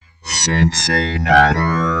Cincinnati.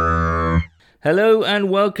 Hello and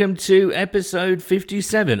welcome to episode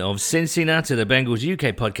 57 of Cincinnati, the Bengals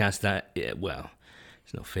UK podcast that,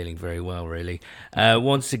 it's not feeling very well, really.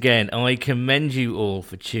 Once again, I commend you all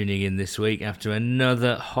for tuning in this week after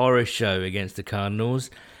another horror show against the Cardinals,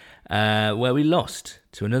 where we lost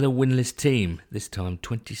to another winless team, this time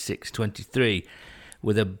 26-23,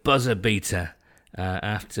 with a buzzer beater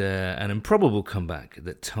after an improbable comeback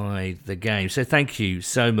that tied the game. So thank you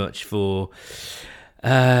so much for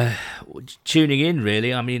tuning in,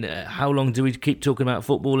 really. I mean, how long do we keep talking about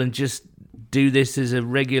football and just do this as a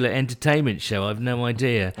regular entertainment show? I've no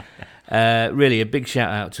idea. Really, a big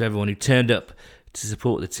shout out to everyone who turned up to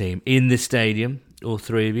support the team in the stadium, all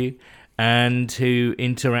three of you, and who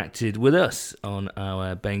interacted with us on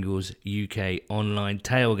our Bengals UK online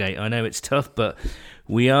tailgate. I know it's tough, but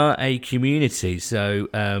we are a community, so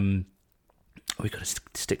we've got to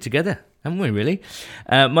stick together, haven't we, really?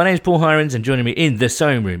 My name's Paul Hirons, and joining me in the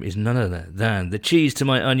sewing room is none other than the cheese to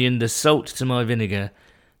my onion, the salt to my vinegar,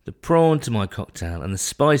 the prawn to my cocktail, and the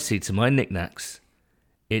spicy to my knickknacks.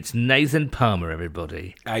 It's Nathan Palmer,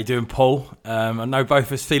 everybody. How you doing, Paul? I know both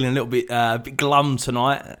of us feeling a little bit glum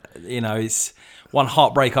tonight. You know, it's one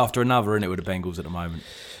heartbreak after another, isn't it, with the Bengals at the moment?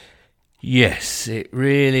 Yes, it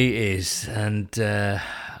really is, and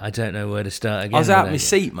I don't know where to start again. I was out of my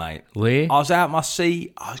seat, mate. Were you? I was out of my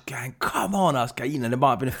seat. I was going, come on. I was going, there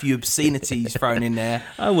might have been a few obscenities thrown in there.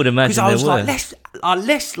 I would imagine there were. Because I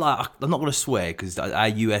was like, I'm not going to swear because our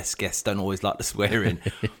US guests don't always like the swearing.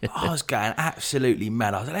 I was going absolutely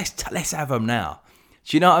mad. I was like, let's have them now.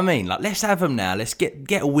 Do you know what I mean? Like, let's have them now. Let's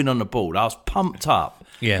get a win on the board. I was pumped up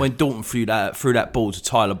when Dalton threw that ball to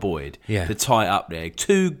Tyler Boyd to tie it up there.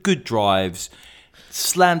 Two good drives,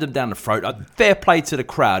 slammed them down the throat. Fair play to the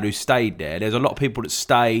crowd who stayed there. There's a lot of people that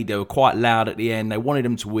stayed. They were quite loud at the end. They wanted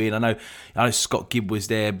them to win. I know Scott Gibb was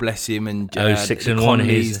there, bless him, and 6-1.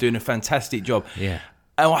 He's doing a fantastic job. Yeah,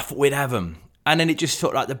 and I thought we'd have them. And then it just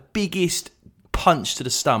felt like the biggest punch to the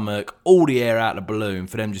stomach, all the air out of the balloon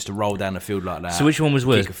for them just to roll down the field like that. So which one was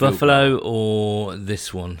worse, Buffalo or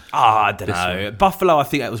this one? I don't know. Buffalo, I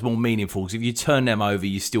think that was more meaningful because if you turn them over,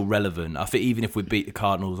 you're still relevant. I think even if we beat the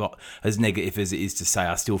Cardinals, as negative as it is to say,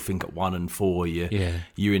 I still think at 1-4,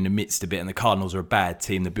 you're in the midst of it, and the Cardinals are a bad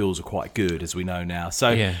team. The Bills are quite good, as we know now.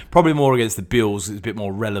 So probably more against the Bills is a bit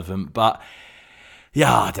more relevant, but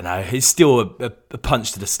yeah, I don't know. It's still a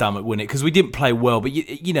punch to the stomach, wouldn't it? Because we didn't play well. But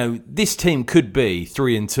you know, this team could be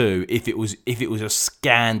 3-2 if it was a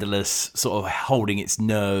scandalous sort of holding its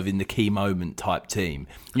nerve in the key moment type team.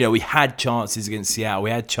 You know, we had chances against Seattle.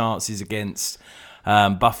 We had chances against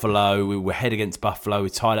Buffalo. We were ahead against Buffalo.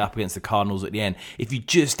 We tied up against the Cardinals at the end. If you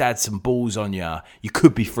just had some balls on you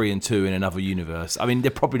could be 3-2 in another universe. I mean,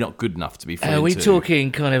 they're probably not good enough to be 3-2. Are we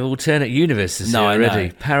talking kind of alternate universes here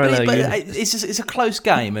already? Parallel universes. It's a close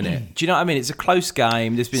game, isn't it? Do you know what I mean? It's a close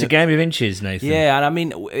game. It's a game of inches, Nathan. Yeah, and I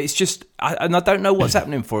mean, it's just, and I don't know what's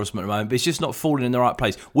happening for us at the moment, but it's just not falling in the right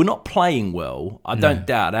place. We're not playing well. I don't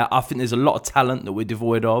doubt that. I think there's a lot of talent that we're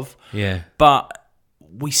devoid of. Yeah. But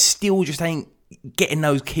we still just ain't getting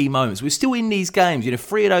those key moments. We're still in these games.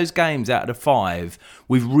 3 of those games out of the 5,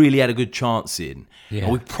 we've really had a good chance in. Yeah.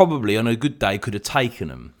 And we probably, on a good day, could have taken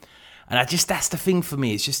them. And that's the thing for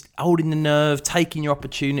me. It's just holding the nerve, taking your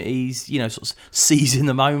opportunities, sort of seizing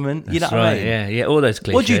the moment. That's what right, I mean? Yeah, all those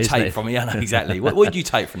cliches. What did you take from it? Yeah, no, exactly. What did you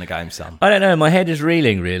take from the game, son? I don't know. My head is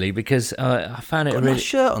reeling, really, because I found it Got a nice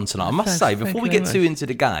shirt on tonight, I must say, before we get too into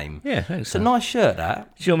the game. Yeah, thanks. It's a nice shirt,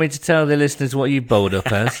 that. Do you want me to tell the listeners what you bowled up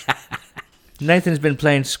as? Nathan's been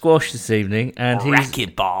playing squash this evening, and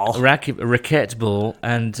racquetball,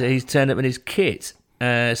 and he's turned up in his kit,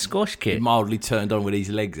 squash kit. He mildly turned on with his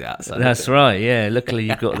legs out. So that's right. Yeah, luckily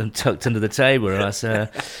you've got them tucked under the table, or else I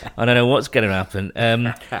don't know what's going to happen.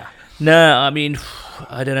 No, I mean,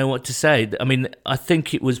 I don't know what to say. I mean, I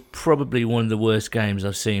think it was probably one of the worst games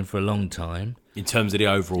I've seen for a long time in terms of the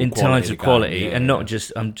overall. In terms of quality, and not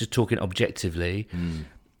just. I'm just talking objectively.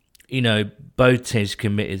 Both teams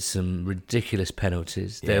committed some ridiculous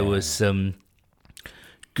penalties. There was some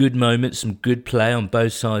good moments, some good play on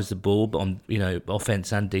both sides of the ball, but on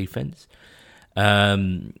offense and defense.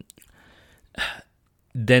 Then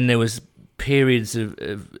there was periods of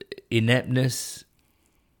ineptness.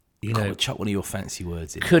 Chuck one of your fancy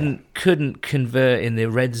words in. Couldn't convert in the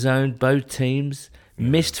red zone. Both teams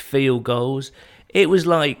missed field goals. It was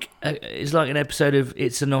like an episode of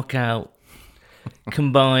It's a Knockout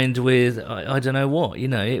combined with I don't know what.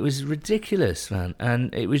 It was ridiculous, man,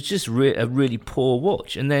 and it was just a really poor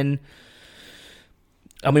watch. And then,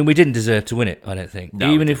 I mean, we didn't deserve to win it, I don't think.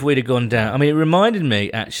 No, even if we'd have gone down. I mean, it reminded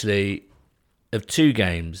me actually of two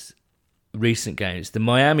games recent games. The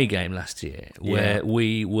Miami game last year, where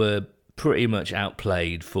we were pretty much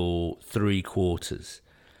outplayed for 3 quarters.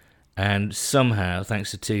 And somehow,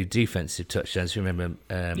 thanks to 2 defensive touchdowns, you remember...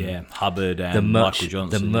 Hubbard and Michael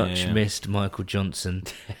Johnson. The much-missed Michael Johnson.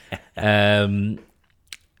 And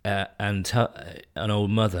an old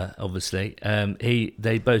mother, obviously.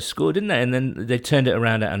 They both scored, didn't they? And then they turned it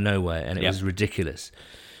around out of nowhere, and it was ridiculous.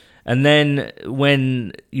 And then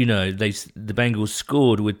when, the Bengals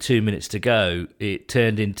scored with 2 minutes to go, it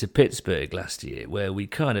turned into Pittsburgh last year, where we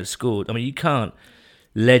kind of scored. I mean, you can't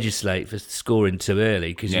legislate for scoring too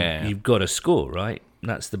early because you've got to score, right?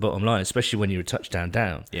 That's the bottom line, especially when you're a touchdown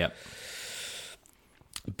down. Yep.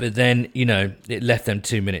 But then, it left them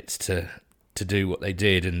 2 minutes to do what they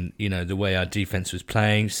did, and, the way our defense was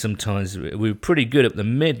playing, sometimes we were pretty good up the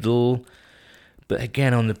middle, but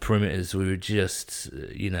again, on the perimeters, we were just,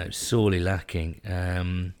 sorely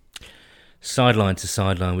lacking. Sideline to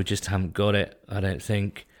sideline, we just haven't got it, I don't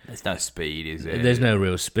think. There's no speed, is there? There's no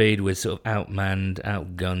real speed. We're sort of outmanned,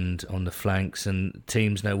 outgunned on the flanks, and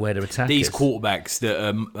teams know where to attack These us. quarterbacks that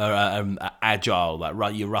are agile,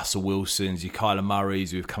 like your Russell Wilsons, your Kyler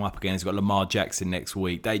Murrays, who've come up against, we've got Lamar Jackson next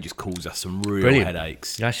week. They just cause us some real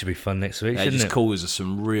headaches. That should be fun next week, They shouldn't just it? cause us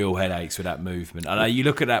some real headaches with that movement. I know you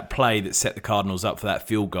look at that play that set the Cardinals up for that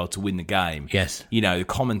field goal to win the game. Yes. The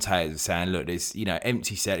commentators are saying, look, there's,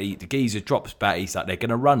 empty set. The geezer drops back. He's like, they're going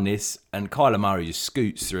to run this. And Kyler Murray just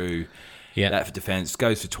scoots through that for defence,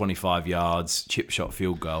 goes for 25 yards, chip shot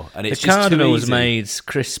field goal. And it's the just Cardinals too easy. made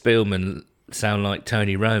Chris Spielman sound like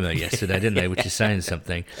Tony Romo yesterday, didn't they? Which is saying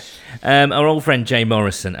something. Our old friend Jay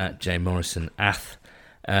Morrison, at Jay Morrison Ath,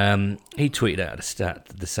 he tweeted out a stat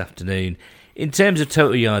this afternoon. In terms of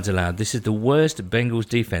total yards allowed, this is the worst Bengals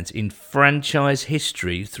defence in franchise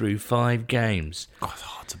history through 5 games. God, it's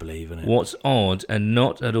hard to believe, isn't it? What's odd, and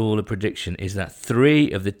not at all a prediction, is that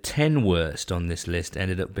 3 of the 10 worst on this list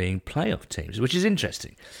ended up being playoff teams, which is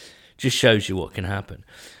interesting. Just shows you what can happen.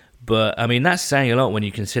 But, I mean, that's saying a lot when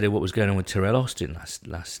you consider what was going on with Terrell Austin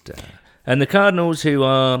last and the Cardinals,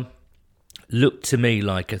 who look to me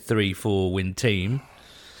like a 3-4 win team,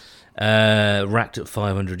 racked up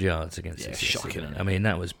 500 yards against us. Shocking. I mean,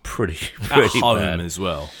 that was pretty At home bad. as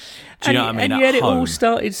well. Do you know what I mean? And yet it all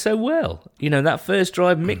started so well. That first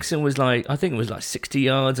drive, Mixon was I think it was 60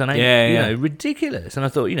 yards on 8. Ridiculous. And I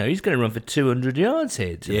thought, he's going to run for 200 yards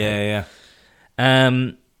here today.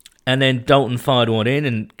 And then Dalton fired one in,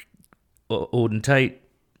 and Auden Tate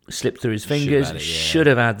slipped through his fingers. Should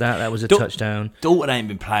have had that. That was a touchdown. Dalton ain't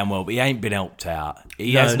been playing well, but he ain't been helped out.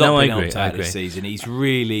 He has not been helped out this season. He's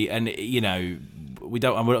really, and we're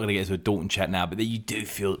not going to get into a Dalton chat now, but you do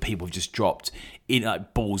feel that people have just dropped in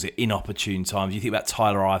balls at inopportune times. You think about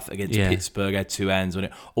Tyler Eifert against Pittsburgh, had 2 hands on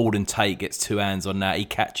it. Auden Tate gets 2 hands on that. He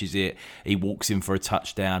catches it. He walks in for a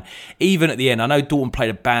touchdown. Even at the end, I know Dalton played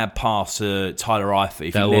a bad pass to Tyler Eifert.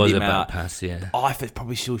 If that he was led him a bad out, pass, yeah. Eifert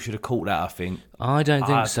probably still should have caught that, I think. I don't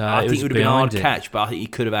think so. I think it would have been a hard catch, but I think he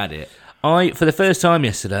could have had it. For the first time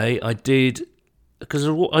yesterday, I did, because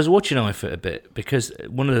I was watching Eifert a bit, because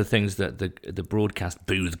one of the things that the broadcast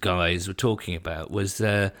booth guys were talking about was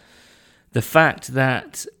the fact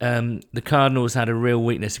that the Cardinals had a real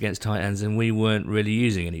weakness against tight ends, and we weren't really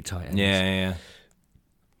using any tight ends. Yeah.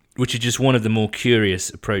 Which is just one of the more curious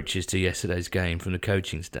approaches to yesterday's game from the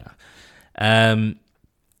coaching staff.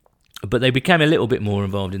 But they became a little bit more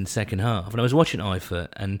involved in the second half. And I was watching Eifert,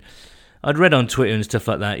 and I'd read on Twitter and stuff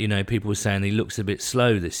like that, people were saying he looks a bit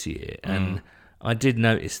slow this year. And I did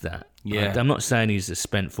notice that. Yeah. I'm not saying he's a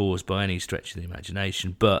spent force by any stretch of the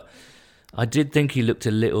imagination, but I did think he looked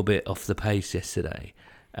a little bit off the pace yesterday.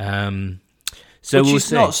 So Which we'll is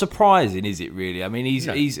see. not surprising, is it, really? I mean,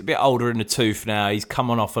 he's a bit older in the tooth now. He's come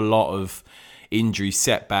on off a lot of injury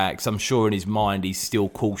setbacks. I'm sure in his mind he's still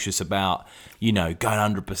cautious about, going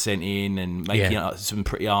 100% in and making some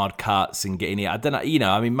pretty hard cuts and getting it. I don't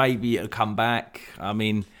know, maybe it'll come back.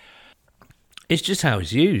 It's just how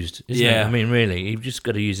he's used, isn't it? I mean, really, you've just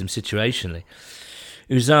got to use him situationally.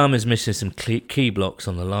 Uzama's missing some key blocks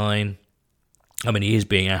on the line. I mean, he is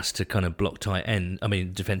being asked to kind of block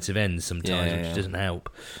defensive ends sometimes, which doesn't help.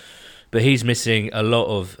 But he's missing a lot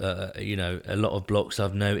of blocks,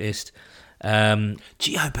 I've noticed.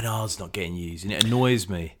 Gio Bernard's not getting used, and it annoys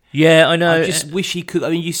me. Yeah, I know. I just wish he could. I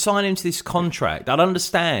mean, you sign him to this contract. I'd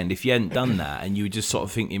understand if you hadn't done that and you were just sort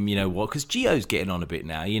of thinking, what? Because Gio's getting on a bit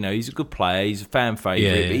now. He's a good player. He's a fan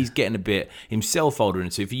favourite, but he's getting a bit himself older in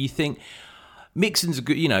the tooth. You think Mixon's a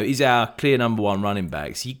good, he's our clear number 1 running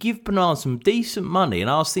back. So you give Bernard some decent money, and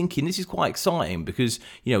I was thinking this is quite exciting because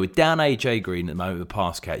we're down AJ Green at the moment with the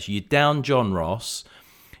pass catch. You're down John Ross.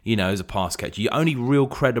 as a pass catcher. Your only real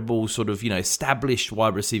credible sort of, established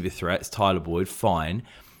wide receiver threats, Tyler Boyd, fine.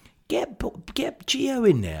 Get Gio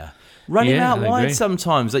in there. Run him out wide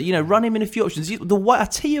sometimes. Run him in a few options. I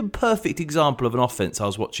tell you a perfect example of an offense I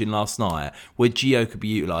was watching last night where Gio could be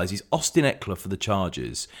utilised is Austin Eckler for the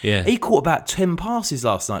Chargers. Yeah. He caught about 10 passes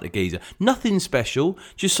last night to Geezer. Nothing special,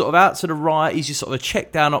 just sort of out to the right. He's just sort of a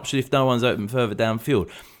check down option if no one's open further downfield.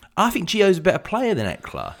 I think Gio's a better player than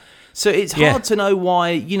Eckler. So it's hard to know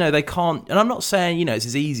why, they can't. And I'm not saying, it's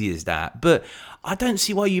as easy as that, but I don't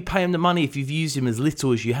see why you pay him the money if you've used him as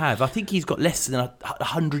little as you have. I think he's got less than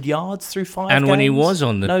 100 yards through 5 games. And when he was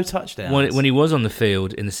on no touchdowns. When he was on the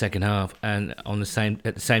field in the second half and at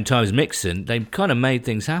the same time as Mixon, they kind of made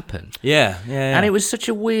things happen. Yeah. And it was such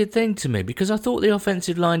a weird thing to me because I thought the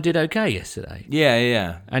offensive line did okay yesterday.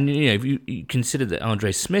 Yeah. And if you consider that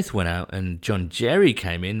Andre Smith went out and John Jerry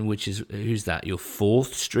came in, who's that? Your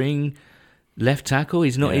 4th string left tackle?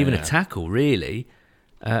 He's not even a tackle, really.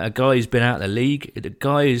 A guy who's been out of the league. A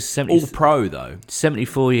guy who's all pro though,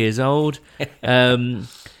 74 years old. And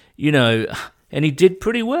he did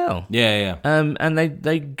pretty well. Yeah. And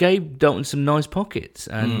they gave Dalton some nice pockets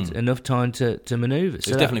and enough time to manoeuvre.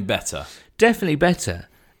 So it's definitely better. Definitely better.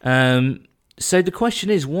 So the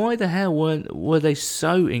question is, why the hell were they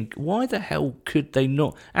so? Why the hell could they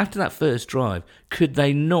not? After that first drive, could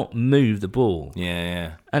they not move the ball?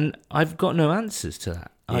 Yeah. And I've got no answers to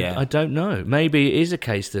that. Yeah. I don't know. Maybe it is a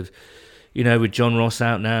case of, with John Ross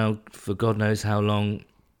out now for God knows how long,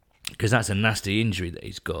 because that's a nasty injury that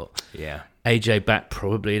he's got. Yeah. AJ back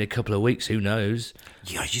probably in a couple of weeks. Who knows?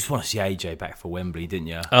 Yeah, you just want to see AJ back for Wembley, didn't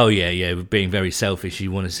you? Oh yeah. Being very selfish,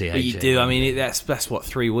 you want to see AJ. But you do. I mean, that's what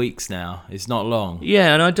 3 weeks now. It's not long.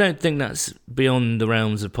 Yeah, and I don't think that's beyond the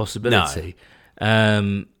realms of possibility.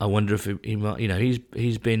 No. I wonder if he might.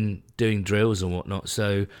 He's been doing drills and whatnot,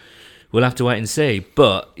 so we'll have to wait and see.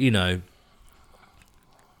 But it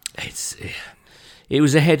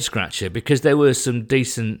was a head scratcher because there were some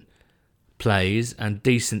decent plays and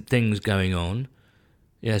decent things going on.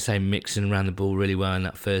 Say Mixon ran the ball really well in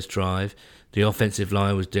that first drive. The offensive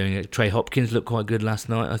line was doing it. Trey Hopkins looked quite good last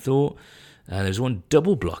night, I thought. There was one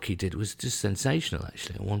double block he did. It was just sensational,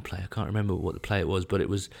 actually, on one play. I can't remember what the play it was, but it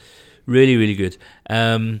was really, really good.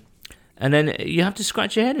 And then you have to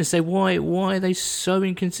scratch your head and say, why are they so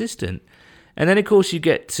inconsistent? And then, of course, you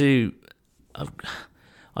get to...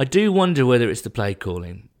 I do wonder whether it's the play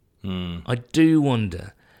calling. I do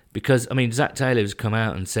wonder. Because, Zach Taylor's come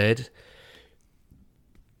out and said,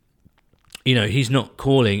 he's not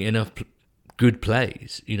calling enough good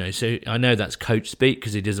plays. So I know that's coach speak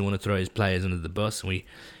because he doesn't want to throw his players under the bus. And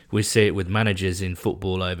we see it with managers in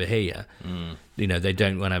football over here. They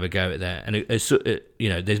don't want to have a go at that. And,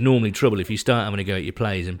 there's normally trouble if you start having a go at your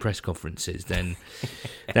players in press conferences, then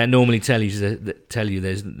that normally tell you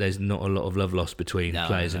there's not a lot of love lost between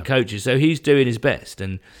players and coaches. So he's doing his best.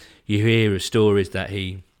 And you hear of stories that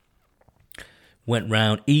he went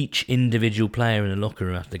round each individual player in the locker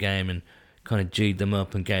room after the game and kind of G'd them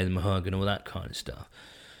up and gave them a hug and all that kind of stuff.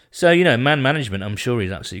 So, man management, I'm sure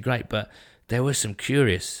he's absolutely great, but there were some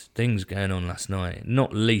curious things going on last night,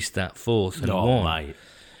 not least that 4th and 1. Mate.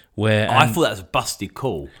 Where I thought that was a busted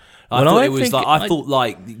call. I thought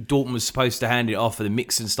Dortmund was supposed to hand it off and then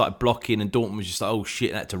Mixon started blocking and Dortmund was just like, oh shit,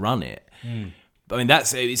 and had to run it.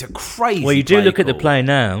 It's a crazy Well, you do look call. at the play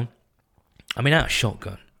now. Out of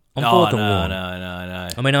shotgun. On 4th and 1.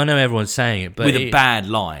 No. I know everyone's saying it, but with a bad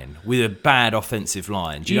line, with a bad offensive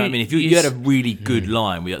line. Do you know what I mean? If you had a really good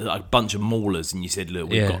line with a bunch of maulers and you said, look,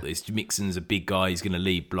 we've got this. Mixon's a big guy, he's going to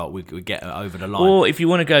lead block, we get over the line. Or if you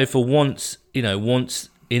want to go for once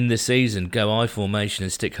in the season, go I formation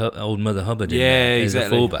and stick old Mother Hubbard in there as a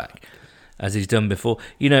fullback, as he's done before.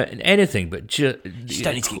 Anything, but you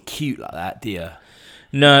don't need to get cute like that, do you?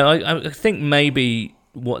 No, I think maybe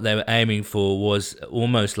what they were aiming for was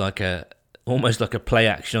almost like a play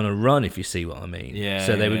action on a run, if you see what I mean. Yeah.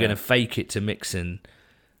 So they were going to fake it to Mixon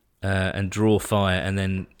and draw fire, and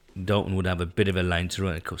then Dalton would have a bit of a lane to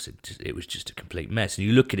run. Of course, it was just a complete mess. And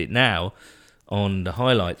you look at it now on the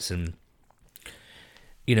highlights, and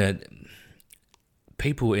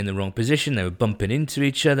people were in the wrong position. They were bumping into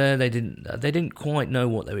each other. They didn't quite know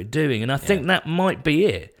what they were doing, and I think that might be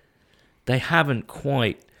it. They haven't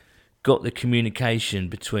quite got the communication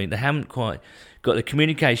they haven't quite got the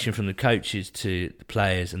communication from the coaches to the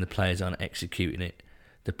players, and the players aren't executing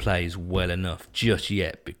the plays well enough just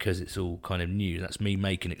yet because it's all kind of new. That's me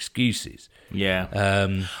making excuses. Yeah.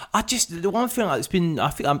 The one thing I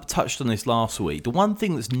think I touched on this last week, the one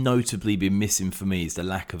thing that's notably been missing for me is the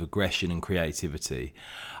lack of aggression and creativity.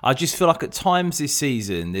 I just feel like at times this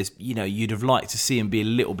season, there's you'd have liked to see him be a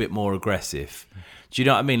little bit more aggressive. Do you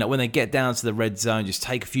know what I mean? Like when they get down to the red zone, just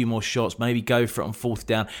take a few more shots, maybe go for it on 4th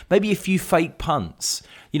down, maybe a few fake punts.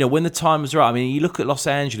 You know, when the time was right. I mean, you look at Los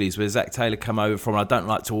Angeles, where Zach Taylor come over from. I don't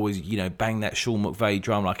like to always, bang that Sean McVay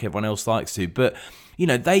drum like everyone else likes to, but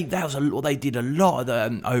they did a lot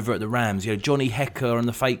of over at the Rams. Johnny Hecker on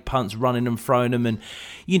the fake punts, running them, throwing them, and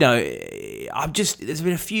there's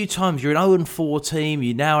been a few times you're an 0-4 team,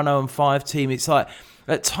 you're now an 0-5 team. It's like.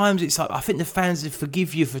 At times, it's like I think the fans would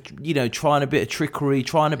forgive you for trying a bit of trickery,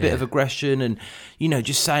 trying a bit of aggression, and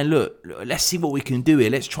just saying, look, let's see what we can do here.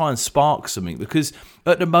 Let's try and spark something, because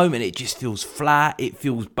at the moment it just feels flat. It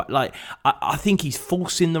feels like I think he's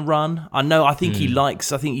forcing the run. I think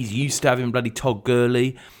he's used to having bloody Todd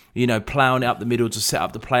Gurley, ploughing it up the middle to set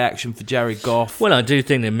up the play action for Jared Goff. Well, I do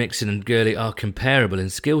think that Mixon and Gurley are comparable in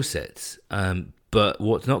skill sets. But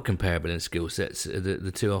what's not comparable in skill sets are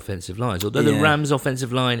the two offensive lines. Although the Rams'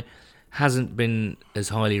 offensive line hasn't been as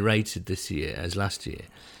highly rated this year as last year.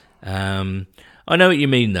 I know what you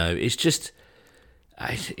mean, though. It's just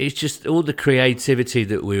all the creativity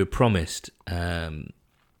that we were promised.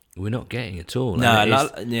 We're not getting at all.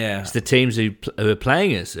 It's the teams who are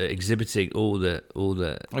playing us are exhibiting all the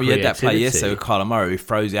creativity. You had that play yesterday with Kyler Murray, who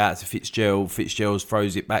throws it out to Fitzgerald. Fitzgerald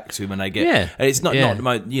throws it back to him, and they get. Yeah. And it's not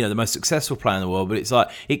the most successful player in the world, but it's like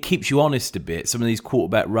it keeps you honest a bit. Some of these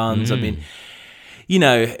quarterback runs. I mean,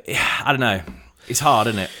 I don't know. It's hard,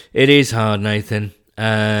 isn't it? It is hard, Nathan.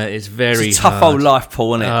 It's very it's a tough hard. Old life,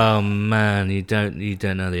 Paul, isn't it? Oh man, you don't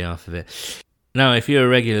know the half of it. Now, if you're a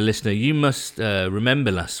regular listener, you must remember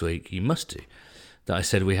last week, that I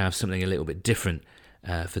said we have something a little bit different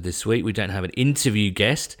for this week. We don't have an interview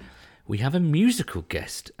guest, we have a musical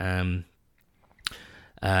guest. And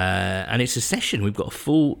it's a session. We've got a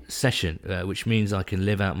full session, which means I can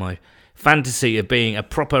live out my fantasy of being a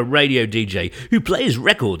proper radio DJ who plays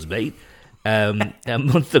records, mate. A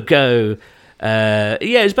month ago...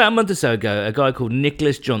 it was about a month or so ago, a guy called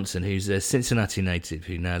Nicholas Johnson, who's a Cincinnati native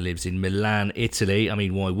who now lives in Milan, Italy. I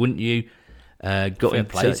mean, why wouldn't you? Got in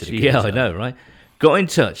touch. Yeah, I know, right? Got in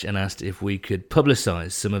touch and asked if we could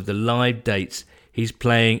publicise some of the live dates he's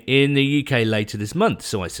playing in the UK later this month.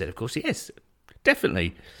 So I said, of course, yes,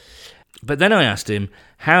 definitely. But then I asked him,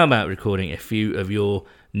 how about recording a few of your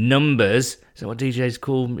numbers? Is that what DJs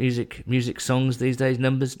call music songs these days?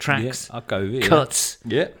 Numbers, tracks, I'll go with it, cuts.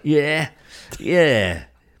 Yeah. Yeah.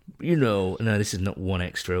 No, this is not one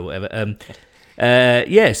extra or whatever.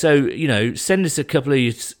 So, send us a couple of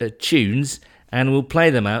your tunes and we'll play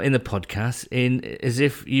them out in the podcast as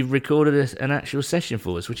if you've recorded an actual session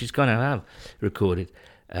for us, which is kind of how I've recorded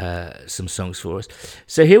some songs for us.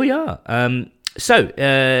 So here we are.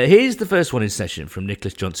 Here's the first one in session from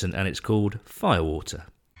Nicholas Johnson, and it's called Firewater.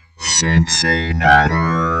 Cincinnati.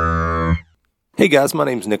 Hey guys, my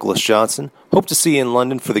name's Nicholas Johnson. Hope to see you in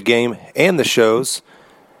London for the game and the shows.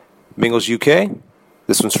 Bingles UK,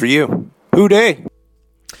 this one's for you. Hoo-day!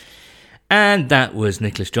 And that was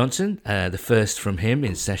Nicholas Johnson, the first from him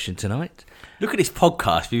in session tonight. Look at this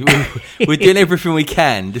podcast. We're doing everything we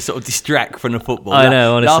can to sort of distract from the football. I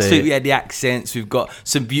know, honestly. Last week we had the accents. We've got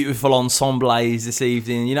some beautiful ensembles this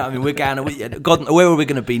evening. You know what I mean? We're going. God, where are we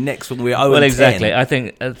going to be next when we're 0-10? Well, exactly. I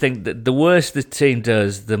think that the worse the team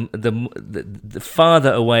does, the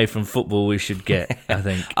farther away from football we should get. I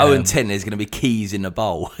think 0-10. There's going to be keys in the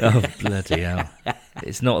bowl. Oh bloody hell!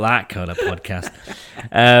 It's not that kind of podcast.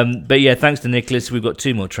 But yeah, thanks to Nicholas. We've got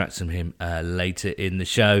 2 more tracks from him later in the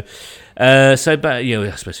show. I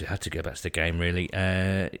suppose we had to go back to the game, really.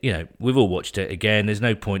 We've all watched it again. There's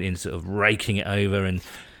no point in sort of raking it over. And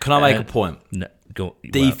can I make a point? No,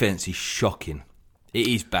 Defense is shocking. It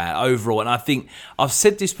is bad overall. And I think I've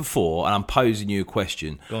said this before, and I'm posing you a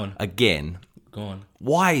question. Go on. Again. Go on.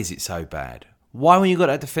 Why is it so bad? Why, when you've got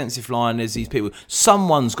that defensive line, there's these people,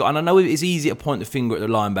 someone's got, and I know it's easy to point the finger at the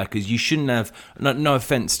linebackers, you shouldn't have, no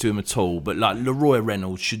offence to him at all, but like Leroy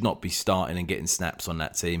Reynolds should not be starting and getting snaps on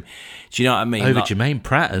that team. Do you know what I mean? Over Jermaine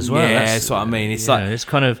Pratt as well. Yeah, that's what I mean. It's it's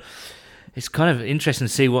kind of interesting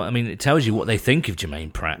to see it tells you what they think of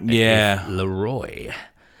Jermaine Pratt. Yeah. Leroy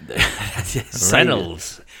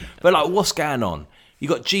Reynolds. But like, what's going on? You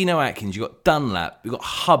got Geno Atkins, you got Dunlap, you got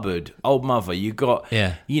Hubbard, Old Mother, you got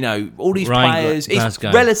all these players. It's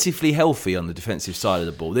relatively healthy on the defensive side of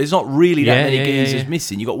the ball. There's not really that many geezers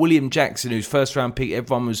missing. You got William Jackson, who's first round pick.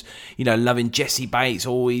 Everyone was loving Jesse Bates,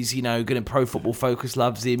 always good in Pro Football Focus,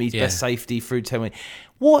 loves him. He's best safety through 10 weeks.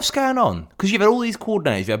 What's going on? Because you've had all these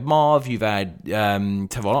coordinators. You've had Marv, you've had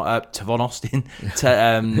Tavon Austin.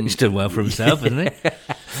 He's done well for himself, hasn't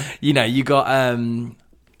he? You got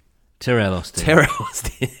Terrell Austin. Terry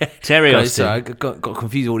Austin. Terry Austin. So I got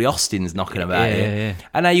confused with all the Austins knocking about Yeah, here. yeah.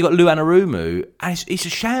 And now you got Lou Anarumu, and it's a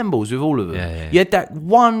shambles with all of them. Yeah. You had that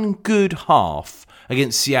one good half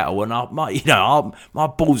against Seattle, and my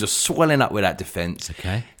balls are swelling up with that defence.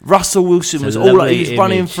 Okay. Russell Wilson was lovely he's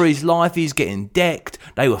running image. for his life. He's getting decked.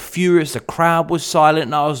 They were furious. The crowd was silent,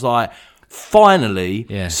 and I was like, finally,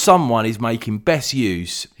 someone is making best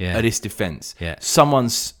use of this defence. Yeah.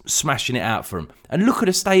 Someone's smashing it out for him. And look at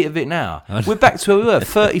the state of it now. We're back to where we were,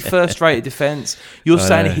 31st rated defence. You're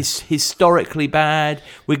saying it's historically bad.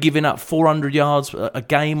 We're giving up 400 yards a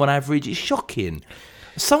game on average. It's shocking.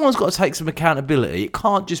 Someone's got to take some accountability. It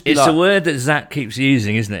can't just be It's a word that Zach keeps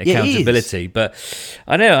using, isn't it? Accountability. But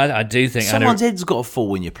I know, I do think... Someone's head's got to fall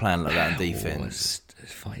when you're playing like that in defence.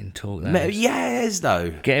 It's fighting talk, that. Yeah, it is, though.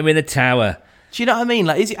 Get him in the tower. Do you know what I mean?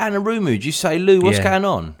 Like, is it Anarumu? Do you say, Lou, what's going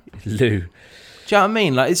on? Lou. Do you know what I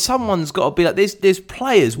mean? Like, someone's got to be like, there's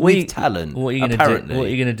players with talent. What are you going to do? What are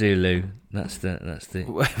you going to do, Lou? That's the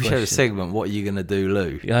We have a segment. What are you going to do,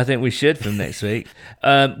 Lou? Yeah, I think we should from next week.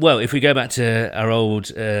 Well, if we go back to our old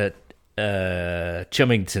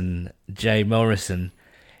Chummington, Jay Morrison,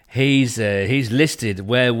 he's listed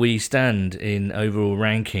where we stand in overall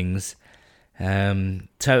rankings.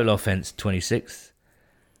 Total offense 26th,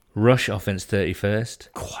 rush offense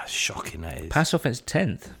 31st. Quite shocking that is. Pass offense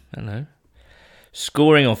 10th. I don't know.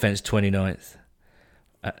 Scoring offense 29th.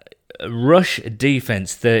 Rush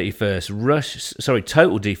defense 31st.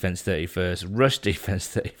 Total defense 31st. Rush defense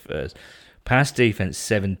 31st. Pass defense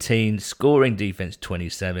 17. Scoring defense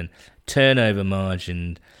 27. Turnover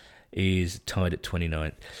margin is tied at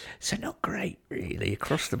 29th. So not great, really,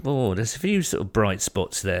 across the board. There's a few sort of bright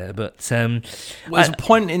spots there, but... there's a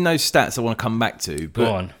point in those stats I want to come back to. But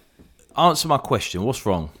go on. Answer my question. What's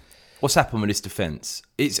wrong? What's happened with this defence?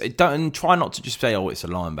 Don't try not to just say, "Oh, it's a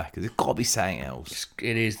linebacker." There's got to be something else.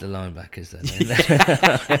 It is the linebackers, then.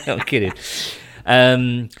 I'm kidding.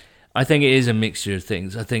 I think it is a mixture of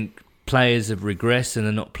things. I think players have regressed and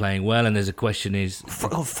they're not playing well, and there's a question is...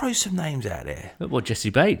 Throw some names out there. Well, Jesse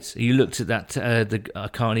Bates. You looked at that, I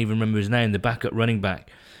can't even remember his name, the backup running back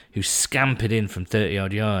who scampered in from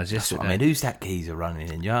 30-odd yards yesterday. That's what I mean. Who's that geezer running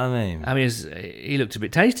in? You know what I mean? I mean, he looked a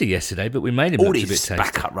bit tasty yesterday, but we made him look a bit tasty. All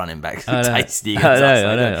these backup running backs are tasty. I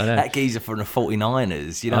know. That geezer from the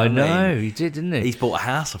 49ers, you know I what I mean? I know, he did, didn't he? He's bought a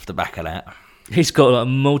house off the back of that. He's got like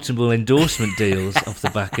multiple endorsement deals off the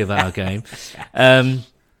back of our game.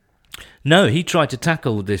 No, he tried to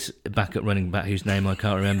tackle this backup running back whose name I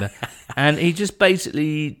can't remember, and he just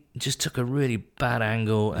basically took a really bad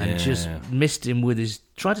angle and just missed him with his...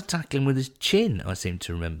 Tried to tackle him with his chin, I seem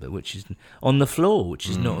to remember, which is on the floor, which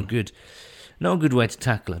is not a good way to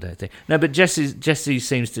tackle, I don't think. No, but Jesse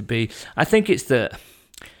seems to be... I think it's the...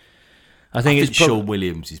 I think Sean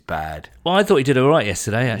Williams is bad. Well, I thought he did all right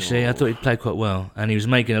yesterday, actually. I thought he played quite well, and he was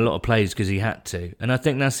making a lot of plays because he had to. And I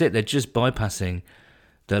think that's it. They're just bypassing...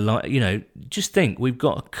 just think, we've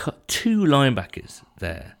got two linebackers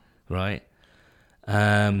there, right?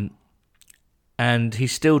 And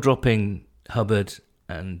he's still dropping Hubbard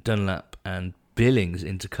and Dunlap and Billings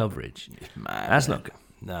into coverage. That's not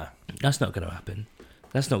going to happen.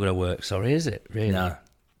 That's not going to work, sorry, is it? Really? No.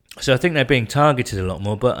 So I think they're being targeted a lot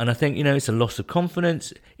more, and I think, it's a loss of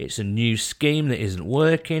confidence. It's a new scheme that isn't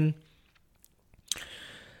working.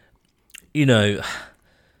 I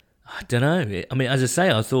don't know. I mean, as I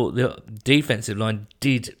say, I thought the defensive line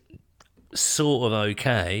did sort of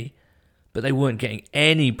okay, but they weren't getting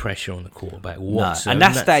any pressure on the quarterback whatsoever. No.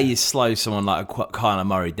 And that's how you slow someone like Kyler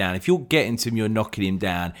Murray down. If you're getting to him, you're knocking him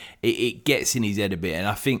down, it gets in his head a bit. And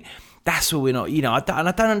I think that's where we're not,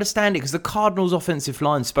 I don't understand it, because the Cardinals' offensive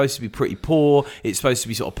line is supposed to be pretty poor. It's supposed to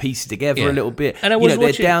be sort of pieced together a little bit. And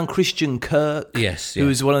they're down Christian Kirk, who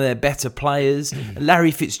was one of their better players. Larry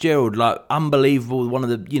Fitzgerald, like unbelievable, one of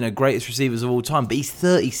the greatest receivers of all time. But he's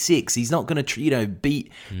 36. He's not going to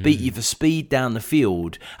beat you for speed down the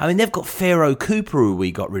field. I mean, they've got Pharaoh Cooper, who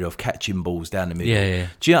we got rid of, catching balls down the middle. Yeah.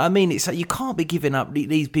 Do you know what I mean? It's like you can't be giving up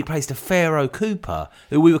these big plays to Pharaoh Cooper,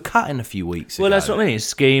 who we were cutting a few weeks ago. Well, that's what I mean. It's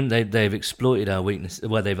scheme. They've exploited our weaknesses.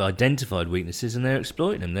 Well, they've identified weaknesses and they're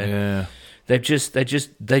exploiting them. They just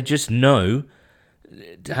know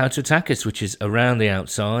how to attack us, which is around the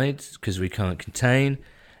outside because we can't contain.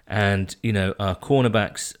 And our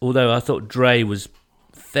cornerbacks. Although I thought Dre was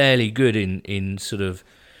fairly good in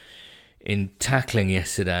tackling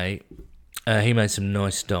yesterday, he made some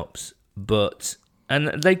nice stops.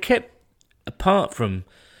 And they kept, apart from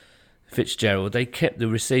Fitzgerald, they kept the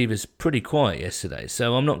receivers pretty quiet yesterday.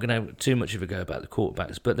 So I'm not going to have too much of a go about the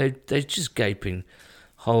quarterbacks, but they're just gaping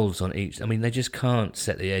holes on each. I mean, they just can't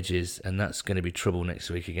set the edges, and that's going to be trouble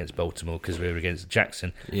next week against Baltimore because we're against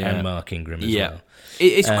Jackson and Mark Ingram as well.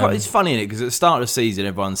 It's funny, isn't it? Because at the start of the season,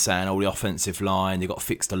 everyone's saying, the offensive line, they've got to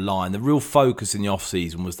fix the line. The real focus in the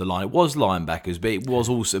off-season was the line. It was linebackers, but it was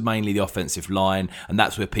also mainly the offensive line, and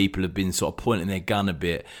that's where people have been sort of pointing their gun a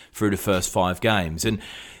bit through the first 5 games. And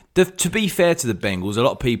to be fair to the Bengals, a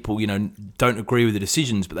lot of people, don't agree with the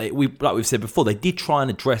decisions, but like we've said before, they did try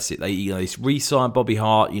and address it. They re-signed Bobby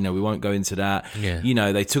Hart. We won't go into that.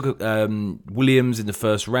 Yeah. They took Williams in the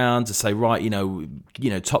first round to say, right,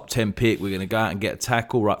 top 10 pick. We're going to go out and get a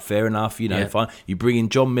tackle. Right, fair enough. Fine. You bring in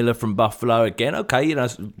John Miller from Buffalo again. Okay,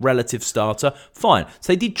 relative starter. Fine.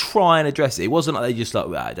 So they did try and address it. It wasn't like they just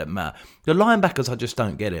it doesn't matter. The linebackers, I just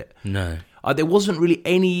don't get it. No. There wasn't really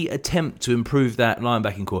any attempt to improve that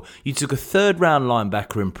linebacking core. You took a third-round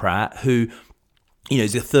linebacker in Pratt, who,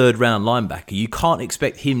 is a third-round linebacker. You can't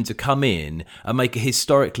expect him to come in and make a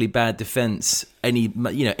historically bad defense any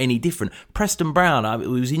different. Preston Brown, he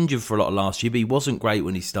was injured for a lot of last year, but he wasn't great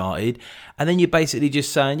when he started. And then you're basically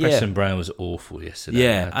just saying, Preston Brown was awful yesterday.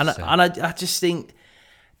 Yeah, and I just think,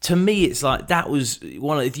 to me, it's like that was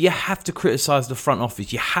if you have to criticise the front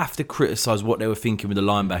office, you have to criticise what they were thinking with the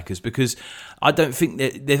linebackers, because I don't think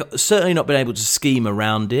they've certainly not been able to scheme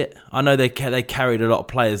around it. I know they carried a lot of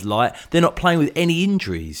players light. They're not playing with any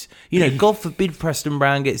injuries. God forbid Preston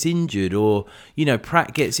Brown gets injured or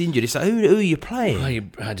Pratt gets injured. It's like who are you playing?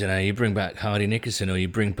 Well, I don't know. You bring back Hardy Nickerson, or you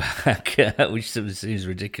bring back, which seems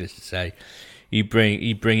ridiculous to say, you bring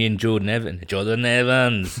in Jordan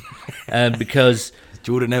Evans, because.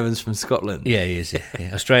 Jordan Evans from Scotland. Yeah, he is. Yeah.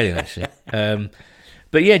 Australian, actually.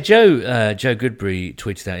 But yeah, Joe Goodbury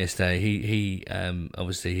tweeted out yesterday. He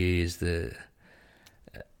obviously he is the.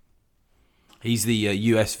 He's the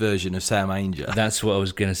US version of Sam Ainger. That's what I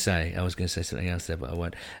was going to say. I was going to say something else there, but I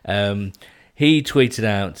won't. He tweeted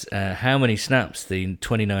out how many snaps the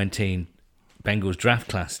 2019 Bengals draft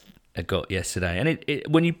class got yesterday, and it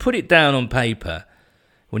when you put it down on paper,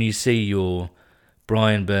 when you see your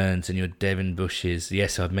Brian Burns and your Devin Bushes.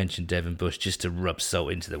 Yes, I've mentioned Devin Bush just to rub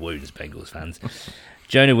salt into the wounds, Bengals fans.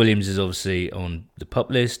 Jonah Williams is obviously on the pup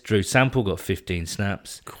list. Drew Sample got 15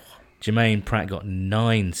 snaps. Jermaine Pratt got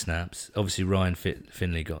 9 snaps. Obviously, Ryan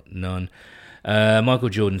Finley got none. Michael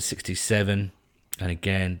Jordan, 67. And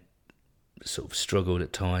again, sort of struggled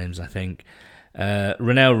at times, I think.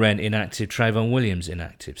 Rennell Wren inactive, Trayvon Williams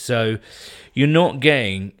inactive. So you're not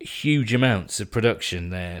getting huge amounts of production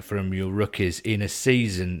there from your rookies in a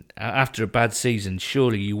season. After a bad season,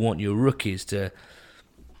 surely you want your rookies to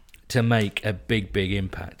make a big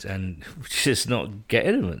impact, and just not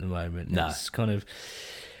getting them at the moment. No. It's kind of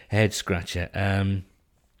head scratcher.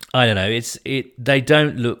 I don't know. They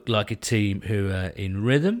don't look like a team who are in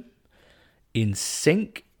rhythm, in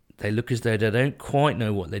sync. They look as though they don't quite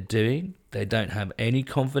know what they're doing. They don't have any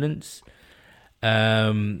confidence.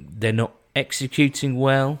 They're not executing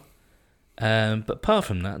well. But apart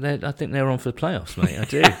from that, I think they're on for the playoffs, mate. I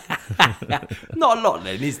do. Not a lot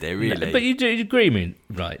then, is there, really? No, but you do agree with me,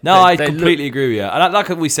 right? No, I completely agree with you. And like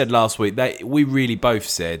we said last week, we really both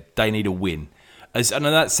said they need a win. I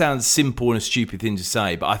know that sounds simple and a stupid thing to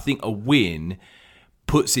say, but I think a win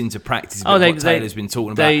puts into practice what Taylor's been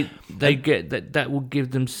talking about. They get that will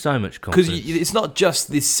give them so much confidence. Because it's not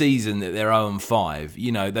just this season that they're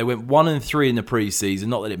 0-5. They went 1-3 in the preseason.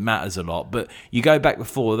 Not that it matters a lot, but you go back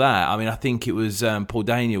before that. I mean, I think it was Paul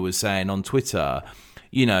Daniel was saying on Twitter.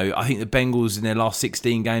 I think the Bengals in their last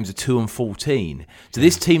 16 games are 2-14. So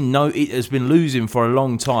this team has been losing for a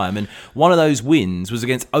long time, and one of those wins was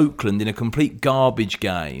against Oakland in a complete garbage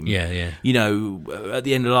game. Yeah. At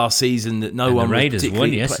the end of last season, that no one. The Raiders was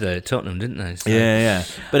won yesterday at Tottenham, didn't they? So. Yeah.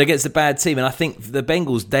 But against a bad team, and I think the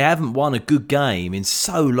Bengals, they haven't won a good game in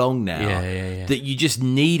so long now that you just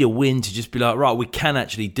need a win to just be like, right, we can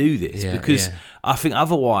actually do this, because I think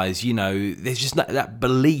otherwise, there's just that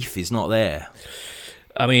belief is not there.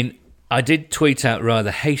 I mean, I did tweet out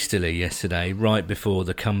rather hastily yesterday, right before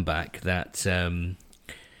the comeback, that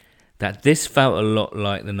this felt a lot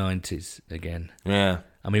like the 90s again. Yeah.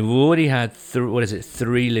 I mean, we've already had,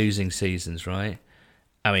 3 losing seasons, right?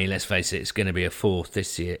 I mean, let's face it, it's going to be a 4th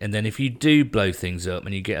this year. And then if you do blow things up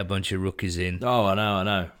and you get a bunch of rookies in... Oh, I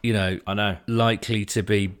know. I know. Likely to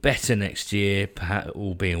be better next year, perhaps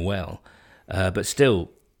all being well. But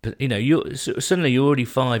still, you're already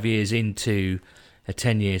 5 years into a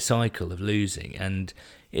 10-year cycle of losing, and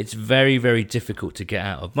it's very, very difficult to get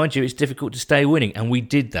out of. Mind you, it's difficult to stay winning, and we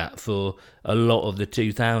did that for a lot of the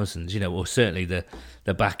 2000s, or certainly the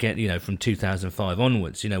back end, from 2005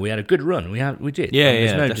 onwards. We had a good run. We did. Yeah,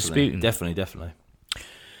 There's no definitely, disputing. Definitely.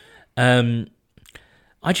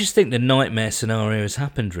 I just think the nightmare scenario has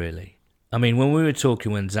happened, really. I mean, when we were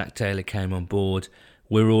talking when Zach Taylor came on board,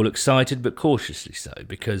 we were all excited, but cautiously so,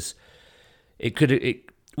 because I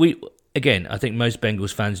think most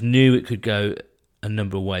Bengals fans knew it could go a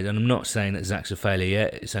number of ways. And I'm not saying that Zach's a failure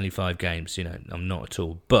yet. It's only 5 games, I'm not at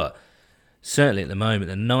all. But certainly at the moment,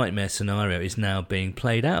 the nightmare scenario is now being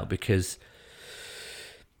played out because,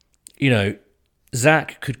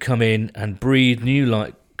 Zach could come in and breathe new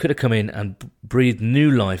life. Could have come in and breathed new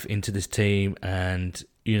life into this team and,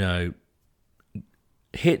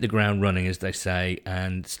 hit the ground running, as they say,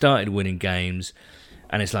 and started winning games.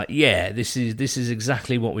 And it's like, yeah, this is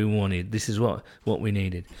exactly what we wanted. This is what we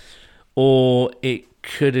needed. Or it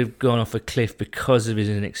could have gone off a cliff because of his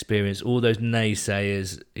inexperience. All those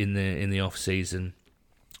naysayers in the off season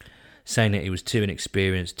saying that he was too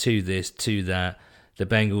inexperienced, too this, too that. The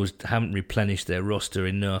Bengals haven't replenished their roster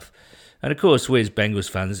enough. And of course, we as Bengals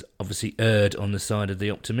fans obviously erred on the side of the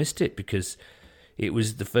optimistic because it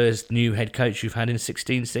was the first new head coach we've had in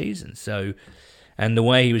 16 seasons. So, and the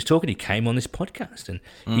way he was talking, he came on this podcast and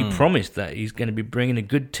he promised that he's going to be bringing a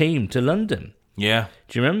good team to London. Yeah.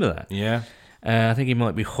 Do you remember that? Yeah. I think he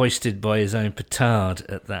might be hoisted by his own petard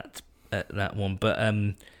at that one. But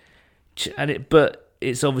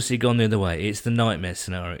it's obviously gone the other way. It's the nightmare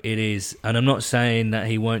scenario. It is, and I'm not saying that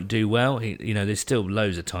he won't do well. There's still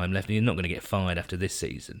loads of time left, and he's not going to get fired after this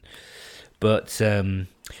season. But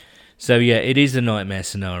so yeah, it is a nightmare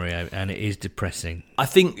scenario, and it is depressing. I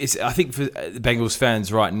think for the Bengals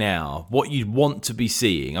fans right now, what you'd want to be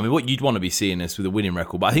seeing. I mean, what you'd want to be seeing is with a winning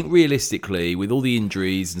record. But I think realistically, with all the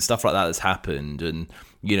injuries and stuff like that that's happened, and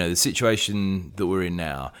the situation that we're in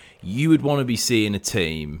now, you would want to be seeing a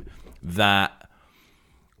team that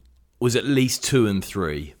was at least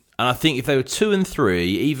 2-3. And I think if they were 2-3,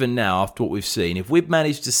 even now, after what we've seen, if we'd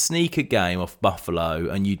managed to sneak a game off Buffalo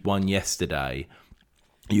and you'd won yesterday,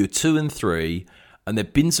 you were 2-3, and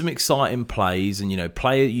there'd been some exciting plays, and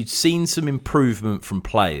you'd seen some improvement from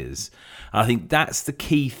players. And I think that's the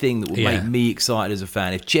key thing that would make me excited as a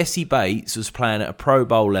fan. If Jesse Bates was playing at a Pro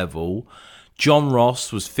Bowl level, John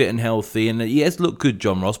Ross was fit and healthy, and he has looked good,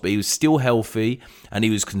 John Ross, but he was still healthy, and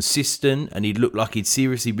he was consistent, and he looked like he'd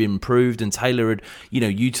seriously been improved, and Taylor had,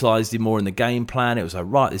 utilised him more in the game plan. It was like,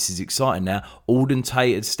 right, this is exciting now. Alden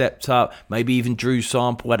Tate had stepped up, maybe even Drew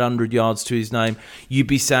Sample had 100 yards to his name. You'd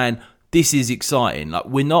be saying, this is exciting. Like,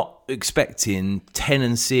 we're not expecting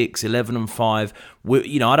 10-6, 11-5.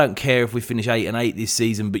 I don't care if we finish 8-8 this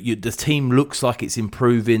season, but the team looks like it's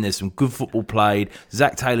improving. There's some good football played.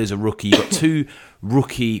 Zach Taylor's a rookie. You've got 2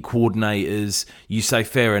 rookie coordinators. You say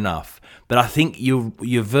fair enough. But I think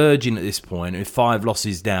you're verging at this point with 5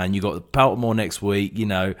 losses down. You've got Baltimore next week.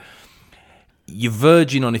 You're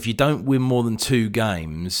verging on, if you don't win more than 2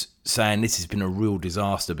 games, saying this has been a real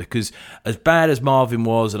disaster. Because as bad as Marvin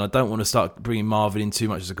was, and I don't want to start bringing Marvin in too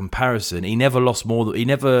much as a comparison, he never lost more than,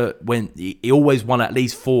 he always won at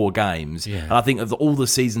least 4 games. Yeah. And I think of all the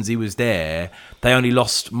seasons he was there, they only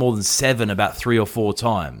lost more than 7 about 3 or 4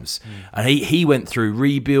 times. And he went through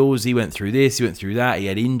rebuilds, he went through this, he went through that, he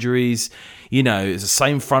had injuries. It's the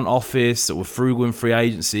same front office that were frugal in free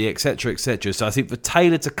agency, etc., etc. So I think for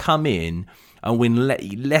Taylor to come in and win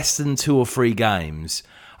less than 2 or 3 games,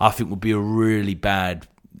 I think would be a really bad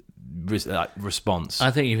response.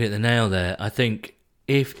 I think you've hit the nail there. I think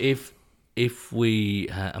if we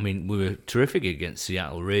were terrific against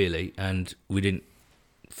Seattle, really, and we didn't,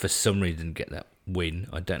 for some reason, get that win.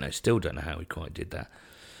 I don't know, still don't know how we quite did that.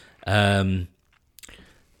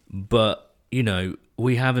 But,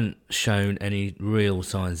 we haven't shown any real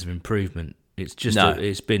signs of improvement. It's just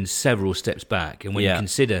it's been several steps back. And when you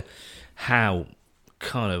consider how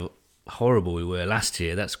kind of horrible we were last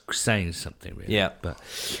year, that's saying something, really. Yeah. But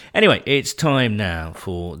anyway, it's time now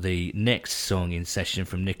for the next song in session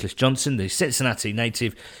from Nicholas Johnson, the Cincinnati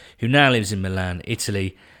native who now lives in Milan,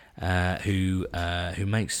 Italy, who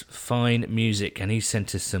makes fine music, and he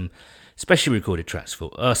sent us some specially recorded tracks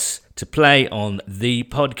for us to play on the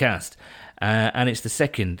podcast. And it's the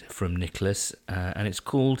second from Nicholas, and it's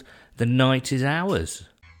called The Night Is Ours.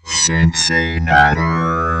 Cincinnati.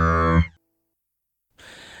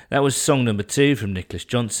 That was song number 2 from Nicholas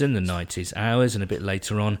Johnson, The Night Is Ours, and a bit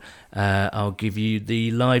later on I'll give you the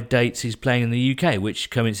live dates he's playing in the UK, which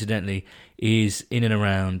coincidentally is in and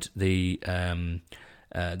around the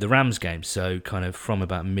Rams game, so kind of from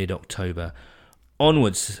about mid-October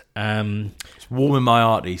onwards. It's warming my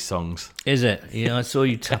heart, these songs. Is it? Yeah, I saw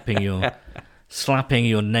you tapping your slapping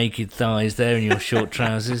your naked thighs there in your short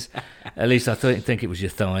trousers. At least I think it was your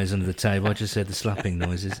thighs under the table. I just said the slapping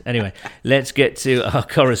noises. Anyway, let's get to our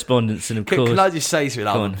correspondence. And of course, can I just say something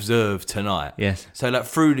I've observed tonight? Yes. So like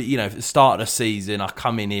through the start of the season, I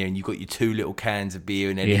come in here and you've got your 2 little cans of beer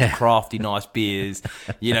and then these crafty nice beers.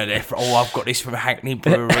 I've got this from Hackney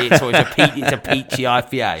Brewery. It's a peachy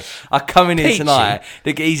IPA. I come in here tonight.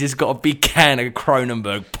 The geezer's got a big can of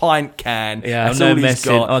Kronenberg, pint can. Yeah, that's all he's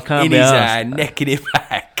got in his hand, necking it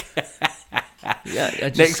back.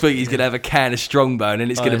 Next week he's going to have a can of Strongbow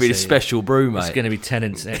and it's going to be the special brew, mate. It's going to be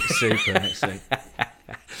Tennent's Super next week.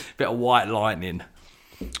 Bit of White Lightning.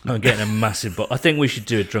 I'm getting a massive I think we should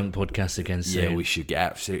do a drunk podcast again soon. Yeah, we should get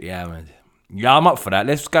absolutely hammered. Yeah, I'm up for that.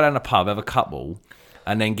 Let's go down the pub, have a couple,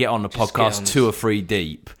 and then get on the podcast 2 or 3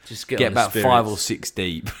 deep. Just get about 5 or 6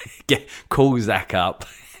 deep. Call Zach up.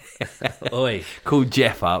 Oi. Call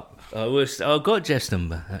Jeff up. I've got Jeff's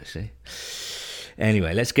number, actually.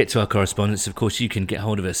 Anyway, let's get to our correspondence. Of course, you can get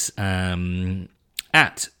hold of us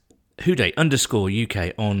at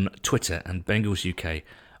Houday_UK on Twitter and Bengals UK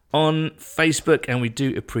on Facebook. And we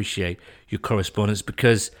do appreciate your correspondence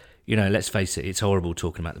because, let's face it, it's horrible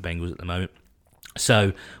talking about the Bengals at the moment.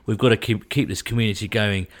 So we've got to keep this community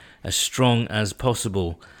going as strong as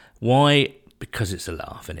possible. Why? Because it's a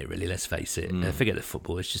laugh, isn't it, really? Let's face it. Forget the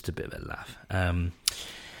football. It's just a bit of a laugh.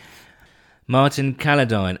 Martin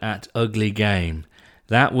Calladine at Ugly Game.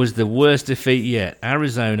 That was the worst defeat yet.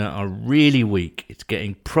 Arizona are really weak. It's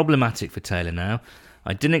getting problematic for Taylor now.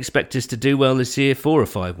 I didn't expect us to do well this year, 4 or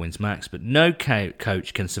 5 wins max, but no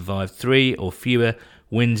coach can survive 3 or fewer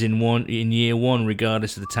wins in year one,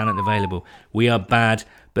 regardless of the talent available. We are bad,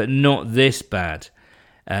 but not this bad.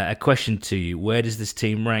 A question to you: where does this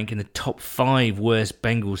team rank in the top 5 worst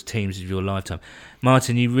Bengals teams of your lifetime?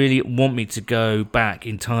 Martin, you really want me to go back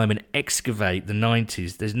in time and excavate the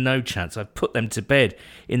 90s? There's no chance. I've put them to bed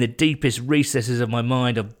in the deepest recesses of my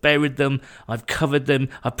mind. I've buried them. I've covered them.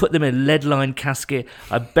 I've put them in a lead-lined casket.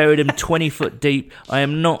 I've buried them 20 foot deep. I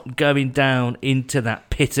am not going down into that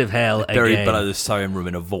pit of hell again. Buried below the sewing room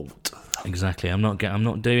in a vault. Exactly. I'm not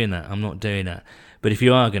doing that. I'm not doing that. But if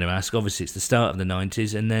you are going to ask, obviously it's the start of the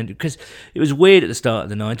 90s, and then because it was weird at the start of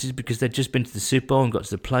the 90s because they'd just been to the Super Bowl and got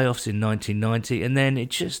to the playoffs in 1990, and then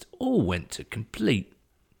it just all went to complete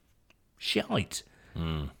shite.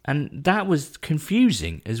 And that was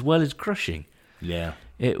confusing as well as crushing. Yeah.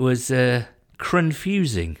 It was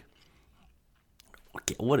confusing.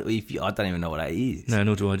 I don't even know what that is. No,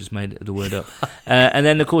 nor do I. Just made the word up. And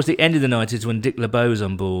then, of course, the end of the 90s when Dick LeBeau was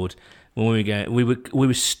on board. When we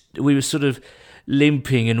were sort of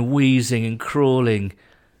limping and wheezing and crawling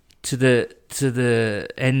to the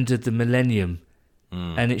end of the millennium,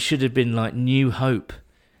 and it should have been like New Hope.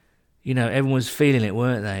 Everyone was feeling it,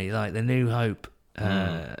 weren't they? Like the New Hope.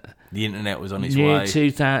 The internet was on its way.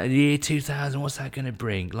 Year 2000. What's that going to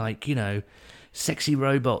bring? Like sexy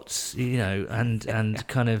robots. And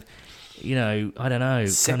kind of. I don't know.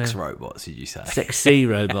 Sex robots, did you say? Sexy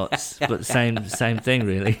robots, but same thing,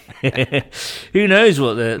 really. Who knows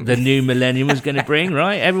what the new millennium was going to bring,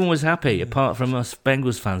 right? Everyone was happy, apart from us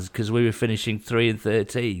Bengals fans, because we were finishing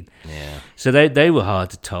 3-13. Yeah. So they were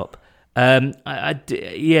hard to top. There's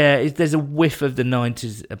a whiff of the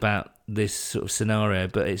 90s about this sort of scenario,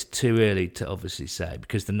 but it's too early to obviously say,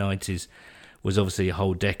 because the 90s was obviously a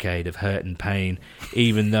whole decade of hurt and pain,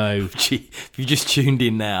 even though... If you just tuned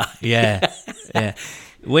in now. Yeah.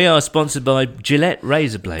 We are sponsored by Gillette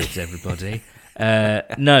Razor Blades, everybody.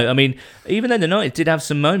 No, I mean, even though the 90s did have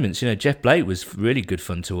some moments, Jeff Blake was really good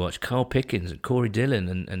fun to watch. Carl Pickens and Corey Dillon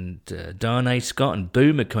and Darnay Scott and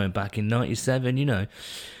Boomer coming back in 97,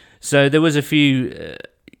 So there was a few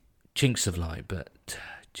chinks of light, but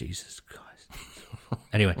Jesus Christ.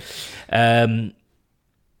 Anyway,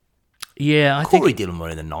 yeah, I think... Corey Dillon were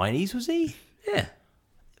in the 90s, was he? Yeah.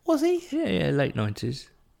 Was he? Yeah, late 90s.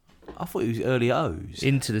 I thought he was early O's.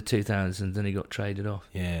 Into the 2000s, then he got traded off.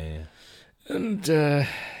 Yeah. And I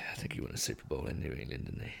think he won a Super Bowl in New England,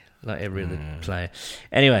 didn't he? Like every other player.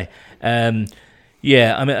 Anyway, I mean,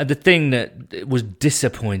 the thing that was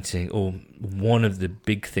disappointing, or one of the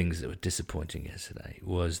big things that were disappointing yesterday,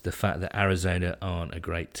 was the fact that Arizona aren't a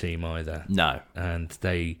great team either. No. And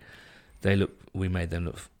we made them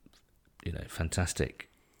look, fantastic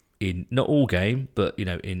in not all game, but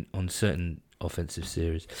on certain offensive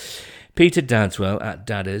series. Peter Dadswell at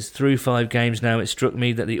Dadders, through 5 games now, it struck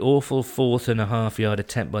me that the awful 4.5-yard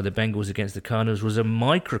attempt by the Bengals against the Cardinals was a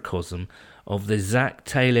microcosm of the Zach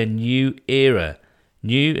Taylor new era.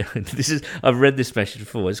 I've read this message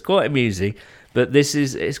before. It's quite amusing, but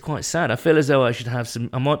it's quite sad. I feel as though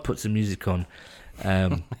I might put some music on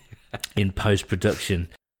in post production.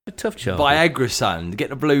 A tough childhood. Viagra, son. Get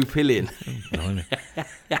the blue pill in.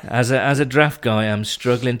 As a draft guy, I'm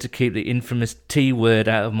struggling to keep the infamous T word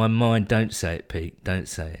out of my mind. Don't say it, Pete. Don't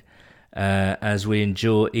say it. As we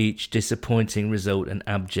endure each disappointing result and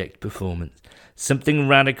abject performance. Something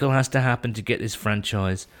radical has to happen to get this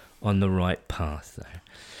franchise on the right path, though.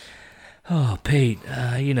 Oh, Pete,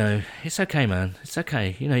 it's okay, man. It's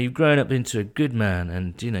okay. You've grown up into a good man,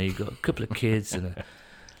 and, you've got a couple of kids, and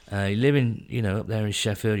you live in, up there in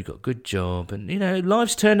Sheffield, you've got a good job, and,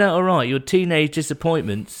 life's turned out all right. Your teenage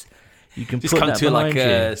disappointments, you can just put come that to behind like you.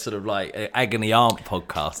 a sort of like agony aunt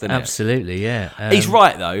podcast, isn't it? Absolutely, yeah. He's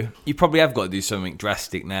right, though. You probably have got to do something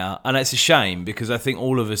drastic now. And it's a shame because I think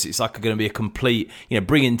all of us, it's like going to be a complete,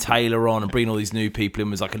 bringing Taylor on and bringing all these new people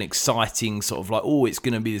in was like an exciting sort of like, it's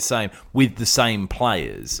going to be the same with the same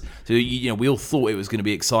players. So, we all thought it was going to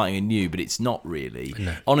be exciting and new, but it's not really.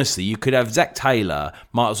 No. Honestly, you could have Zach Taylor,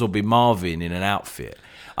 might as well be Marvin in an outfit.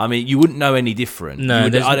 I mean, you wouldn't know any different. No,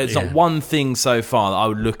 there's not one thing so far that I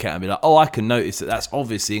would look at and be like, I can notice that's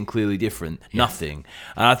obviously and clearly different. Yeah. Nothing.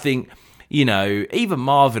 And I think, even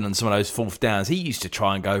Marvin on some of those fourth downs, he used to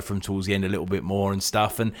try and go from towards the end a little bit more and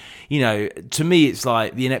stuff. And, to me, it's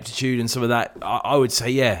like the ineptitude and some of that, I would say,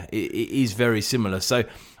 yeah, it is very similar. So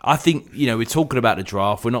I think, we're talking about the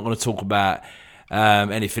draft. We're not going to talk about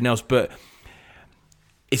anything else, but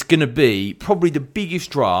it's going to be probably the biggest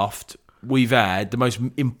draft we've had, the most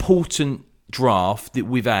important draft that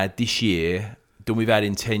we've had this year than we've had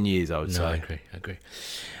in 10 years, I would say. I agree.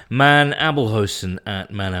 Man Abelhosen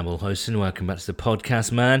at Man Abelhosen, welcome back to the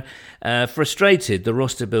podcast, man. Frustrated, the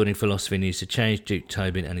roster building philosophy needs to change. Duke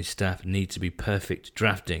Tobin and his staff need to be perfect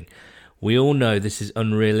drafting. We all know this is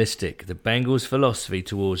unrealistic. The Bengals' philosophy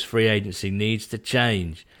towards free agency needs to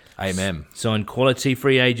change. Amen. Sign quality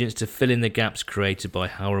free agents to fill in the gaps created by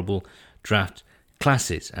horrible draft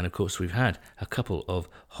classes, and of course we've had a couple of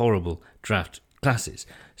horrible draft classes.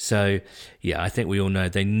 So yeah, I think we all know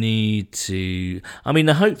they need to. I mean,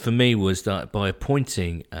 the hope for me was that by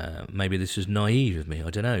appointing, maybe this was naive of me,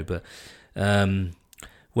 I don't know, but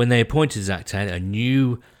when they appointed Zach Taylor, a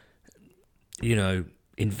new,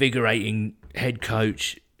 invigorating head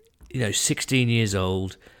coach, 16 years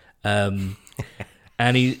old,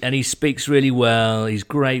 And he speaks really well. He's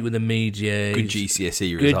great with the media. Good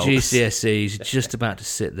GCSE results. Good GCSE. He's just about to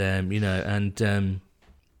sit there, And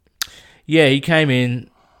he came in,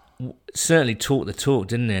 certainly talked the talk,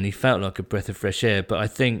 didn't he? And he felt like a breath of fresh air. But I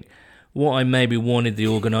think what I maybe wanted the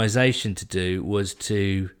organisation to do was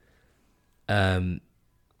to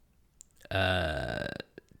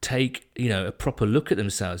take a proper look at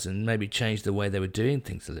themselves and maybe change the way they were doing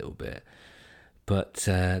things a little bit. But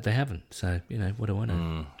they haven't, so, what do I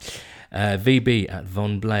know? VB at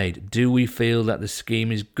Von Blade. Do we feel that the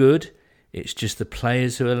scheme is good, it's just the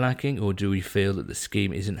players who are lacking, or do we feel that the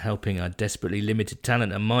scheme isn't helping our desperately limited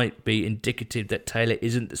talent and might be indicative that Taylor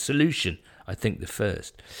isn't the solution? I think the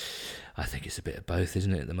first. I think it's a bit of both,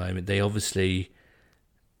 isn't it, at the moment? They obviously,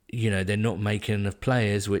 they're not making enough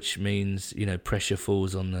players, which means, pressure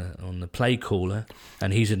falls on the play caller,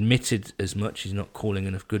 and he's admitted as much. He's not calling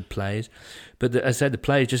enough good plays. But as I said, the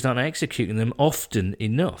players just aren't executing them often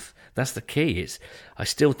enough. That's the key. I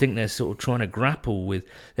still think they're sort of trying to grapple with,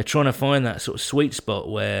 they're trying to find that sort of sweet spot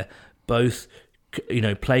where both,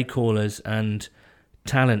 play callers and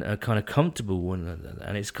talent are kind of comfortable with one another,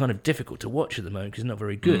 and it's kind of difficult to watch at the moment because it's not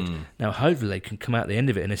very good. Now, hopefully they can come out the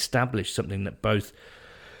end of it and establish something that both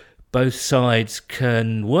sides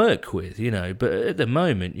can work with, But at the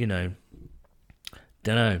moment, don't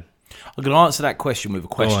know. I'm going to answer that question with a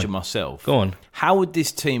question myself. Go on. How would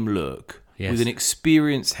this team look with an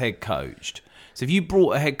experienced head coach? So if you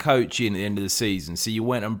brought a head coach in at the end of the season, so you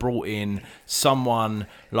went and brought in someone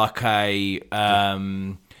like a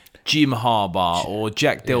Jim Harbaugh or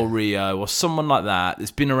Jack Del Rio or someone like that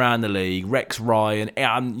that's been around the league, Rex Ryan,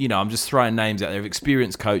 I'm just throwing names out there of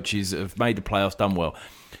experienced coaches that have made the playoffs, done well.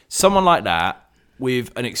 Someone like that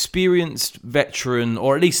with an experienced veteran,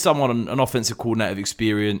 or at least someone, an offensive coordinator of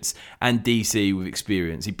experience, and DC with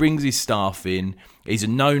experience. He brings his staff in. He's a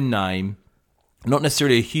known name, not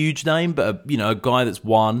necessarily a huge name, but a guy that's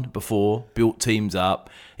won before, built teams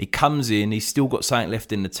up. He comes in. He's still got something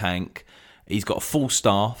left in the tank. He's got a full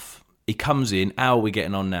staff. He comes in. How are we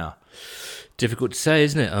getting on now? Difficult to say,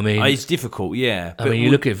 isn't it? I mean, it's difficult, yeah. I mean,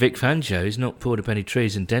 you look at Vic Fangio, he's not pulled up any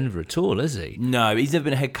trees in Denver at all, has he? No, he's never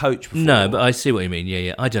been a head coach before. No, but I see what you mean,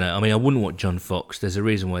 yeah. I don't know. I mean, I wouldn't want John Fox. There's a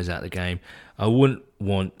reason why he's out of the game. I wouldn't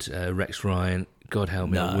want Rex Ryan. God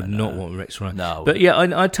help me, I would not want Rex Ryan. No. But yeah,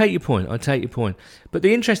 I take your point. But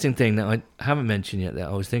the interesting thing that I haven't mentioned yet that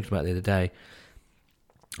I was thinking about the other day,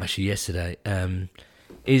 actually yesterday,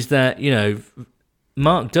 is that,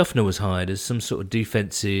 Mark Duffner was hired as some sort of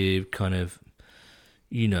defensive kind of,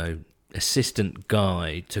 assistant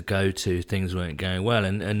guy to go to. Things weren't going well,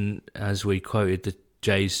 and as we quoted the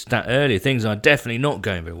Jay's stat earlier, things are definitely not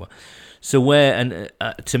going very well. So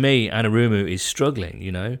to me, Anarumu is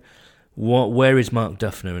struggling. Where is Mark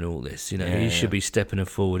Duffner in all this? He should be stepping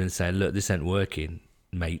forward and saying, "Look, this ain't working,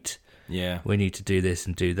 mate. Yeah, we need to do this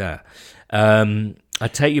and do that." I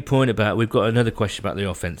take your point about we've got another question about the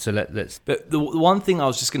offense. So let's. But the one thing I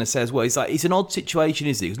was just going to say as well is it's an odd situation,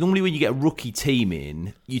 isn't it? Because normally when you get a rookie team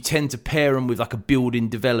in, you tend to pair them with like a building,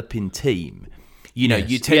 developing team. You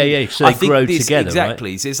tend. So they grow together,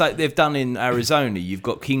 exactly. Right? So it's like they've done in Arizona. You've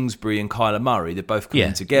got Kingsbury and Kyler Murray. They're both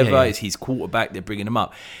coming together. It's his quarterback. They're bringing him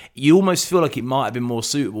up. You almost feel like it might have been more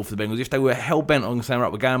suitable for the Bengals if they were hell bent on saying,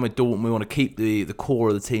 right, we're going with Dalton. We want to keep the core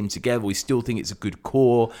of the team together. We still think it's a good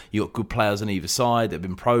core. You got good players on either side. They've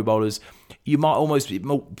been Pro Bowlers. You might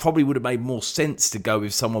probably would have made more sense to go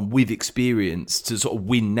with someone with experience to sort of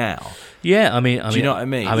win now. Yeah, I mean, do you know what I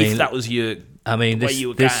mean? If that was your.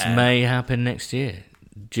 This may happen next year.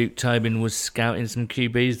 Duke Tobin was scouting some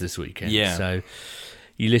QBs this weekend. Yeah. So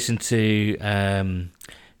you listen to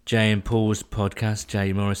Jay and Paul's podcast,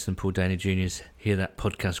 Jay Morrison, Paul Daney Jr.'s Hear That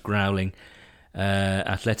Podcast Growling,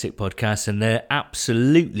 athletic podcast, and they're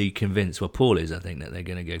absolutely convinced, well, Paul is, I think, that they're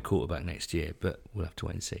going to go quarterback next year, but we'll have to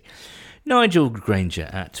wait and see. Nigel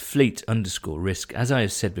Granger at Fleet_Risk. As I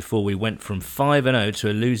have said before, we went from 5-0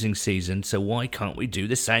 to a losing season, so why can't we do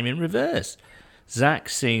the same in reverse? Zach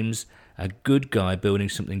seems a good guy building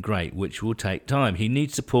something great, which will take time. He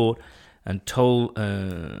needs support and tolls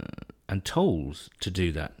to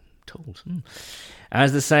do that. Tolls.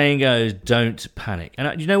 As the saying goes, don't panic.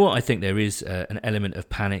 And you know what? I think there is an element of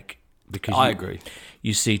panic because I agree.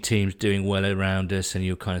 You see teams doing well around us, and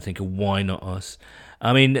you're kind of thinking, why not us?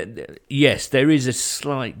 I mean, yes, there is a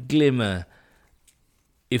slight glimmer.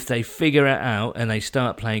 If they figure it out and they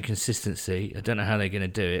start playing consistency, I don't know how they're going to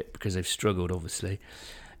do it because they've struggled, obviously.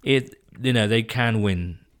 They can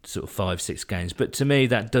win sort of 5-6 games, but to me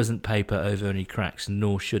that doesn't paper over any cracks,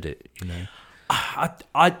 nor should it.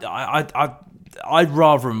 I'd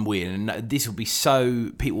rather them win, and this will be so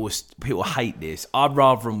people hate this. I'd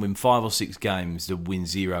rather them win 5 or 6 games than win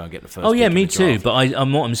 0 and get the first. Oh yeah, pick me in the too. draft. But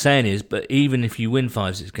what I'm saying is, but even if you win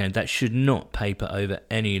 5-6 games, that should not paper over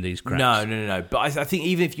any of these cracks. No. But I think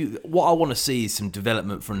even if what I want to see is some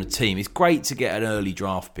development from the team. It's great to get an early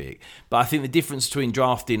draft pick, but I think the difference between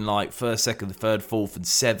drafting like 1st, 2nd, 3rd, 4th, and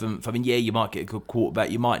 7th. I mean, yeah, you might get a good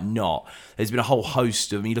quarterback, you might not. There's been a whole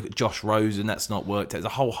host of. I mean, you look at Josh Rosen, that's not worked. There's a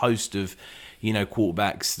whole host of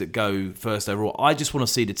quarterbacks that go first overall. I just want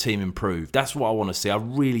to see the team improve. That's what I want to see. I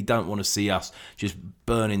really don't want to see us just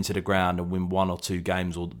burn into the ground and win 1 or 2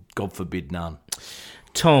 games, or God forbid, none.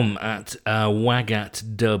 Tom at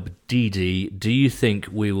WagatDubDD, do you think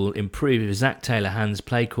we will improve if Zach Taylor hands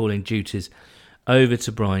play calling duties over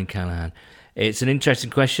to Brian Callahan? It's an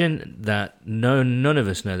interesting question that none of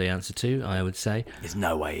us know the answer to, I would say. There's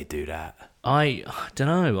no way you do that. I don't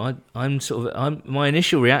know. My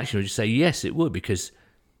initial reaction would just say yes, it would, because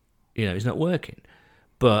it's not working.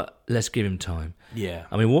 But let's give him time. Yeah.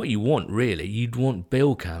 I mean, what you want really, you'd want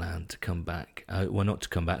Bill Callahan to come back. Well, not to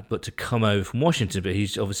come back, but to come over from Washington. But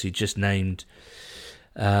he's obviously just been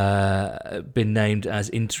named as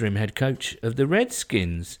interim head coach of the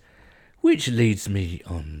Redskins, which leads me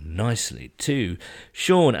on nicely to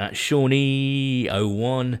Sean at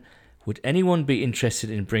Shawnee01. Would anyone be interested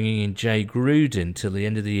in bringing in Jay Gruden till the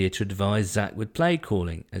end of the year to advise Zach with play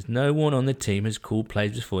calling, as no one on the team has called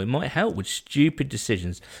plays before? It might help with stupid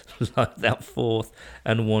decisions like that 4th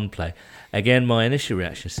and 1 play. Again, my initial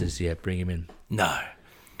reaction says, yeah, bring him in. No.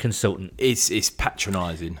 Consultant. It's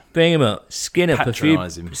patronising. Bring him up. Skin up a few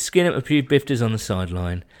bifters on the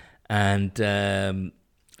sideline and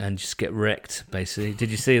just get wrecked, basically. Did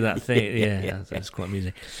you see that thing? Yeah, that's quite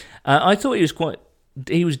amusing. I thought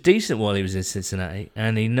he was decent while he was in Cincinnati,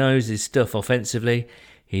 and he knows his stuff offensively.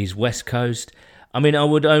 He's West Coast. I mean, I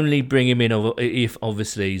would only bring him in if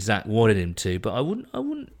obviously Zach wanted him to, but I wouldn't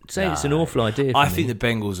say it's an awful idea. I think the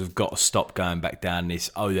Bengals have got to stop going back down this.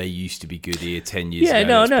 Oh, they used to be good here 10 years ago.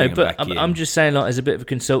 Yeah, no, but I'm just saying, like, as a bit of a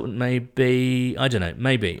consultant, maybe I don't know,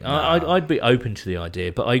 maybe I'd be open to the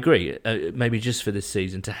idea, but I agree, maybe just for this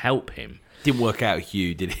season to help him. Didn't work out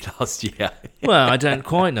Hugh, did it, last year? Well, I don't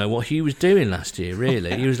quite know what Hugh was doing last year,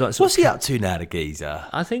 really. He was like, what's he up to now, the geezer?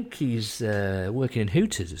 I think he's working in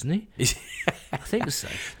Hooters, isn't he? I think so.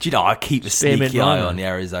 Do you know, I keep a sneaky eye on the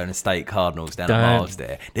Arizona State Cardinals down at Mars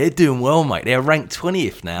there. They're doing well, mate. They're ranked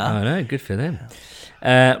 20th now. I know, good for them.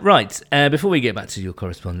 Right, before we get back to your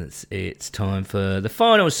correspondence, it's time for the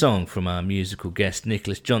final song from our musical guest,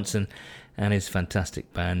 Nicholas Johnson, and his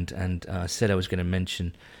fantastic band. And I said I was going to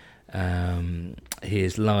mention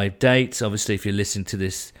his live dates. Obviously, if you're listening to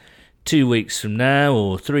this 2 weeks from now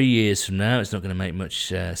or 3 years from now, it's not going to make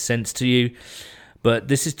much sense to you. But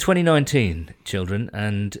this is 2019, children,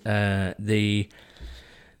 and the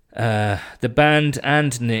band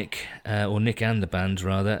and Nick, or Nick and the band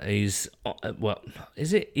rather, is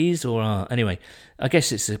is it is or are? Anyway, I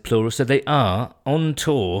guess it's a plural. So they are on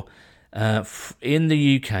tour in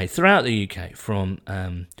the UK, throughout the UK, from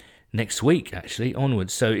next week actually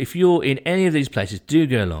onwards. So if you're in any of these places, do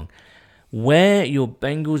go along. Wear your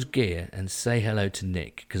Bengals gear and say hello to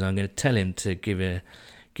Nick, because I'm going to tell him to give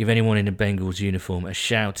anyone in a Bengals uniform a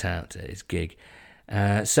shout out at his gig.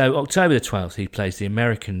 So October the 12th, he plays the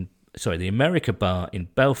America Bar in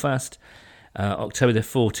Belfast. October the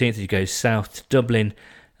 14th, he goes south to Dublin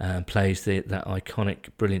and plays that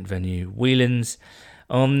iconic, brilliant venue, Whelan's.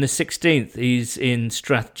 On the 16th, he's in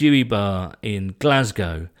Strathdewy Bar in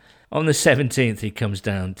Glasgow. On the 17th, he comes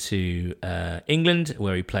down to England,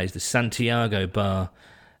 where he plays the Santiago Bar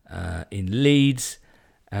in Leeds.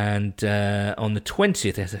 And on the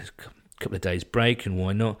 20th, there's a couple of days break, and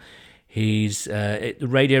why not? He's at the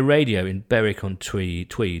Radio in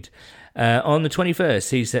Berwick-on-Tweed. On the 21st,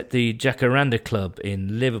 he's at the Jacaranda Club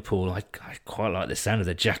in Liverpool. I quite like the sound of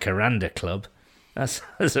the Jacaranda Club. That's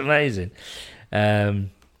amazing.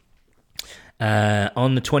 On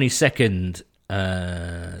the 22nd,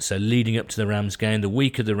 so leading up to the Rams game, the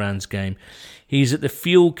week of the Rams game, he's at the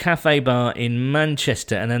Fuel Cafe Bar in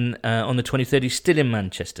Manchester. And then on the 23rd, he's still in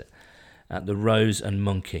Manchester at the Rose and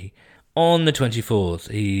Monkey. On the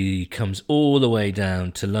 24th, he comes all the way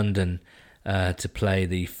down to London to play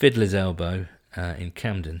the Fiddler's Elbow in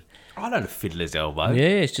Camden. I know the Fiddler's Elbow. Yeah,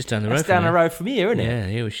 it's just down the road. It's down the road from here, isn't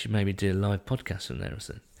it? Yeah, we should maybe do a live podcast from there or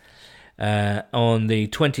something. On the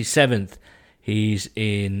 27th, he's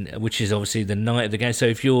in, which is obviously the night of the game. So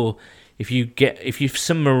if you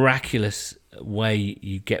some miraculous way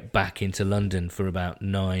you get back into London for about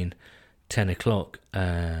 9-10 o'clock.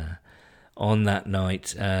 On that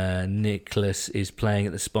night, Nicholas is playing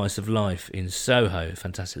at the Spice of Life in Soho, a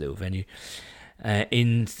fantastic little venue,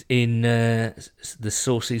 in the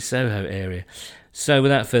saucy Soho area. So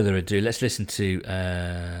without further ado, let's listen to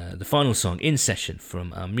the final song, In Session,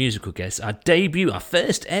 from our musical guest, our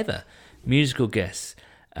first ever musical guest,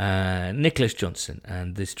 Nicholas Johnson,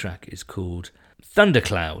 and this track is called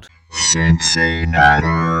Thundercloud. Cincinnati.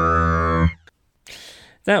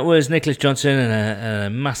 That was Nicholas Johnson, and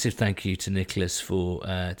a massive thank you to Nicholas for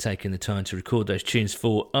taking the time to record those tunes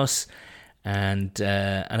for us. And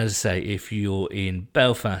as I say, if you're in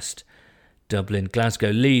Belfast, Dublin,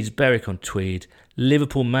 Glasgow, Leeds, Berwick-on-Tweed,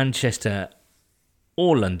 Liverpool, Manchester,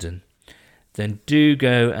 or London, then do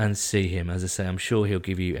go and see him. As I say, I'm sure he'll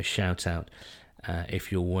give you a shout out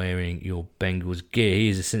if you're wearing your Bengals gear. He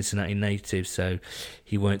is a Cincinnati native, so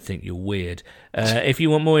he won't think you're weird. If you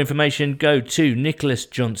want more information, go to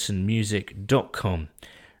nicholasjohnsonmusic.com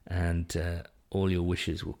and all your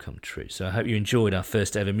wishes will come true. So I hope you enjoyed our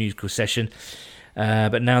first ever musical session.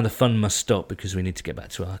 But now the fun must stop because we need to get back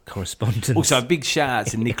to our correspondence. Also, a big shout out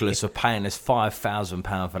to Nicholas for paying us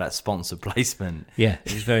 £5,000 for that sponsor placement. Yeah,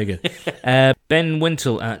 it was very good. Ben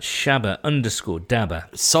Wintle at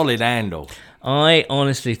Shabba_Dabba. Solid handle. I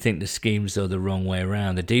honestly think the schemes are the wrong way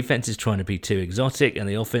around. The defense is trying to be too exotic, and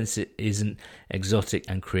the offense isn't exotic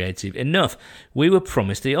and creative enough. We were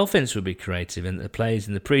promised the offense would be creative, and the plays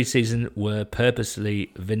in the preseason were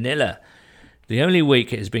purposely vanilla. The only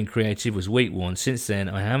week it has been creative was week 1. Since then,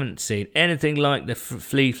 I haven't seen anything like the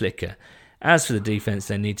flea flicker. As for the defense,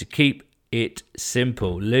 they need to keep it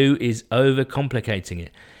simple. Lou is overcomplicating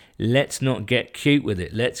it. Let's not get cute with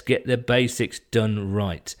it. Let's get the basics done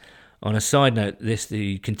right. On a side note,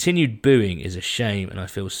 the continued booing is a shame, and I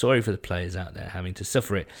feel sorry for the players out there having to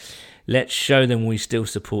suffer it. Let's show them we still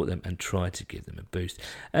support them and try to give them a boost.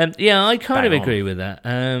 Yeah, I kind of agree with that.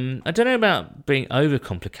 I don't know about being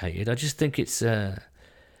overcomplicated. I just think it's... I'm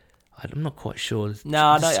not quite sure.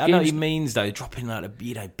 No, I know what he means, though. Dropping like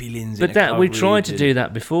billions but in we tried to do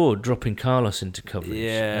that before, dropping Carlos into coverage.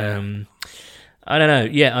 Yeah. I don't know.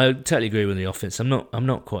 Yeah, I totally agree with the offense. I'm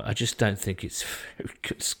not quite. I just don't think it's a very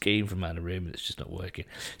good scheme from out of room. It's just not working.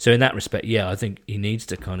 So in that respect, yeah, I think he needs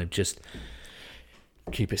to kind of just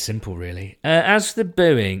keep it simple, really. As for the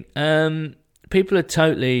booing, people are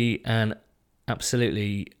totally and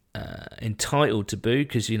absolutely entitled to boo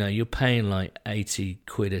because you're paying like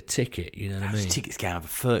 £80 a ticket. You know what I mean? Tickets going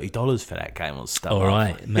for $30 for that game on stuff. All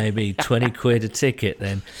right, maybe £20 a ticket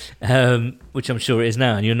then, which I'm sure it is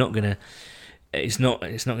now, and you're not going to it's not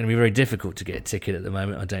going to be very difficult to get a ticket at the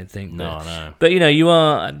moment, I don't think. No. But you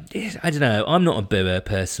are. I don't know. I'm not a booer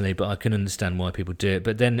personally, but I can understand why people do it.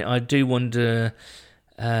 But then I do wonder.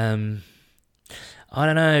 I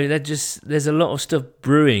don't know. There's a lot of stuff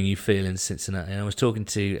brewing, you feel, in Cincinnati. And I was talking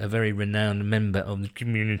to a very renowned member of the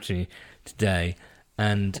community today,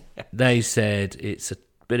 and they said it's a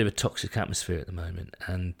bit of a toxic atmosphere at the moment,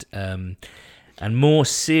 and more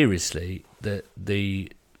seriously that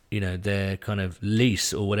their kind of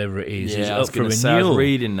lease or whatever it is up for renewal. I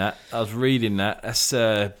was reading that. That's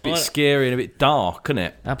a bit scary and a bit dark, isn't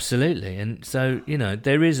it? Absolutely. And so,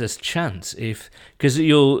 there is a chance because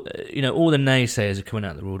all the naysayers are coming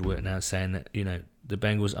out of the woodwork now saying that, the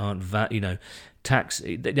Bengals aren't,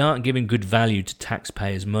 they aren't giving good value to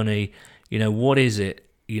taxpayers' money. What is it,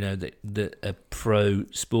 that a pro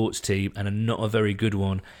sports team and not a very good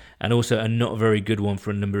one, and also a not very good one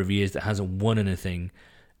for a number of years that hasn't won anything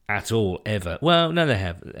at all, ever. Well, no, they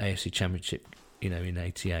have AFC Championship, in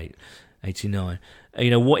 88, 89.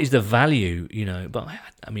 What is the value, but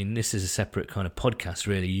I mean, this is a separate kind of podcast,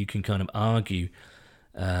 really. You can kind of argue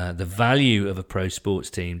the value of a pro sports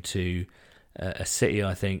team to a city,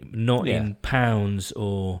 I think, not in pounds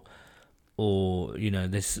or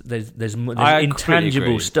there's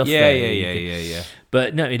intangible stuff there. Yeah.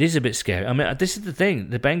 But no, it is a bit scary. I mean, this is the thing.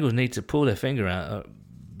 The Bengals need to pull their finger out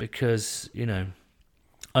because,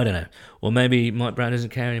 I don't know. Or maybe Mike Brown doesn't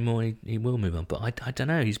care anymore. He will move on. But I don't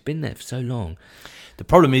know. He's been there for so long. The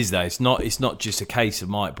problem is, though, it's not just a case of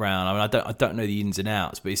Mike Brown. I mean, I don't know the ins and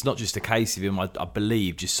outs, but it's not just a case of him, I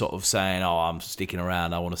believe, just sort of saying, "Oh, I'm sticking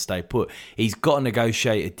around. I want to stay put." He's got to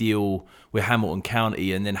negotiate a deal with Hamilton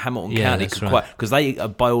County, and then Hamilton County could because they,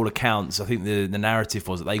 by all accounts, I think the narrative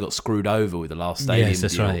was that they got screwed over with the last stadium. Yes,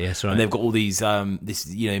 that's deal. right. Yes, right. And they've got all these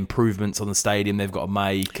improvements on the stadium they've got to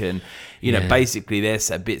make, and basically they're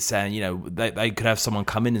a bit saying they could have someone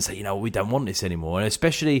come in and say we don't want this anymore, and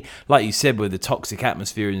especially like you said with the toxic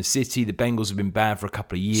atmosphere in the city, the Bengals have been bad for a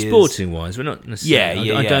couple of years. Sporting wise, we're not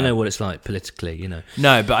necessarily. I don't know what it's like politically,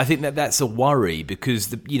 No, but I think that's a worry because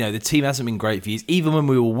the team hasn't been great for years. Even when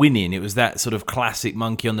we were winning, it was that sort of classic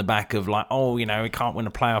monkey on the back of like, we can't win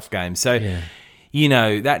a playoff game. So,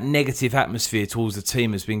 that negative atmosphere towards the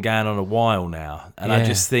team has been going on a while now. And I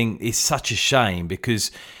just think it's such a shame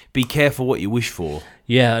because be careful what you wish for.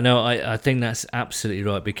 Yeah, no, I think that's absolutely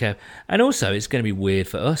right. Be careful. And also, it's going to be weird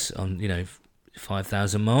for us on,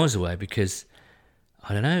 5,000 miles away because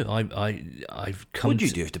I don't know. I've come. What would you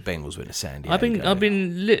do if the Bengals went to San Diego? I've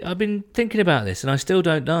been thinking about this, and I still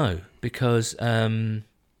don't know because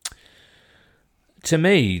to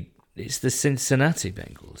me, it's the Cincinnati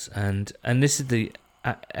Bengals, and this is the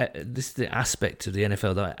aspect of the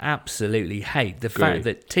NFL that I absolutely hate. The fact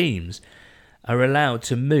that teams are allowed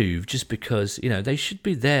to move just because they should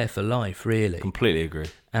be there for life. Really, completely agree.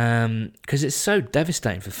 Because it's so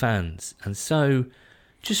devastating for fans and so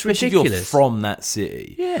just especially ridiculous. If you're from that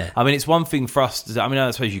city. Yeah. I mean, it's one thing for us to...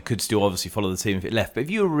 I suppose you could still obviously follow the team if it left, but if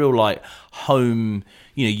you're a real, home...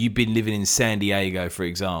 you've been living in San Diego, for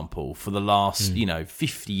example, for the last,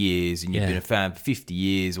 50 years, and you've been a fan for 50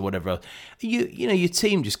 years or whatever else. Your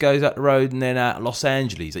team just goes up the road and then out to Los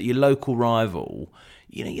Angeles, at your local rival.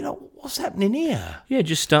 What's happening here? Yeah,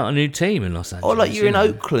 just start a new team in Los Angeles. Or like you're in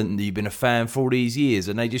Oakland, you've been a fan for all these years,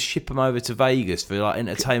 and they just ship them over to Vegas for like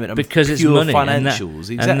entertainment and because pure it's money, financials.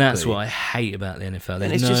 Exactly. And that's what I hate about the NFL.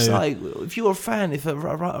 And it's just like, if you're a fan, if an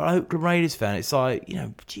Oakland Raiders fan, it's like,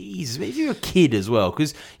 Jesus. If you're a kid as well,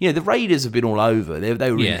 because the Raiders have been all over.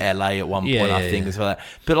 They were in LA at one point, I think, as well.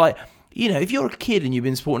 But like, if you're a kid and you've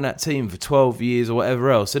been supporting that team for 12 years or whatever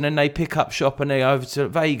else, and then they pick up shop and they go over to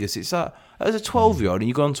Vegas, it's like, as a 12-year-old, and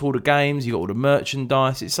you've gone to all the games, you've got all the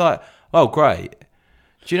merchandise, it's like, oh, great.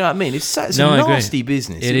 Do you know what I mean? It's a nasty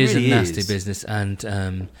business. It is really a nasty business. And,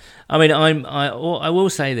 I will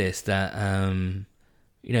say this, that,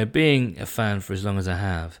 being a fan for as long as I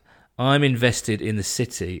have, I'm invested in the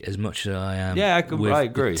city as much as I am with I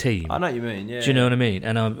agree. The team. I know what you mean, yeah. Do you know what I mean?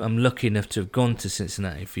 And I'm lucky enough to have gone to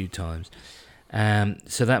Cincinnati a few times.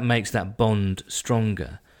 So that makes that bond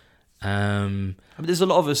stronger. There's a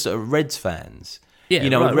lot of us that are Reds fans. Yeah,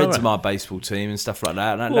 Reds are my baseball team and stuff like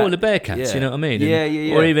that. The Bearcats, you know what I mean?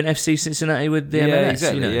 Yeah. Or even FC Cincinnati with the MLS,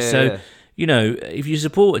 exactly. If you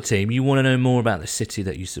support a team, you want to know more about the city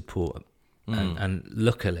that you support. And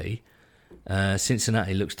luckily,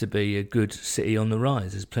 Cincinnati looks to be a good city on the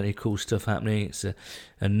rise. There's plenty of cool stuff happening. It's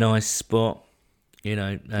a nice spot,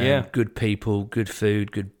 good people, good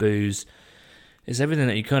food, good booze. it's everything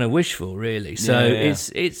that you kind of wish for, really. So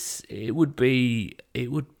it would be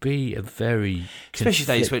a very especially if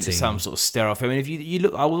they just went to conflicting- some sort of sterile. I mean, if you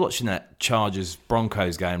look, I was watching that Chargers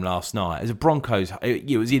Broncos game last night. It was a Broncos.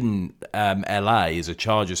 It was in LA as a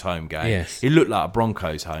Chargers home game. Yes. It looked like a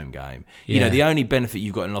Broncos home game. You Yeah. know, the only benefit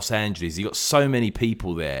you've got in Los Angeles, you've got so many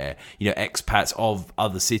people there. You know, expats of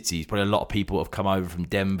other cities. Probably a lot of people have come over from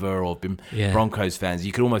Denver or been Yeah. Broncos fans.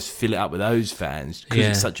 You could almost fill it up with those fans because Yeah.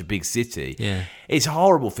 it's such a big city. Yeah. It's a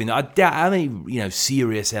horrible thing. I doubt how many,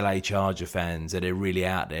 serious LA Charger fans that are really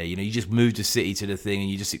out there. You know, you just move the city to the thing and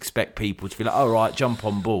you just expect people to be like, all right, jump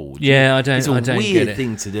on board. Yeah, I don't. It's a I don't weird get it.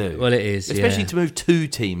 thing to do. Well, it is, especially yeah. to move two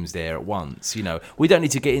teams there at once. You know, we don't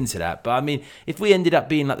need to get into that, but I mean, if we ended up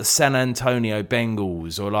being like the San Antonio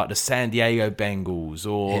Bengals or like the San Diego Bengals,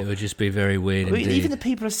 or It would just be very weird. I mean, indeed. even the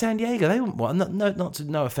people of San Diego, they wouldn't want.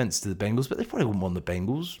 No offense to the Bengals, but they probably wouldn't want the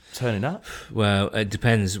Bengals turning up. Well, it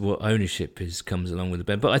depends what ownership comes along with the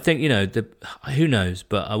band. But I think, who knows?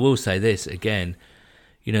 But I will say this again,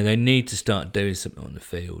 they need to start doing something on the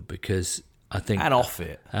field because I think... And off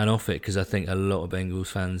it. Because I think a lot of Bengals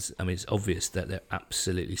fans, I mean, it's obvious that they're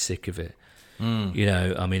absolutely sick of it.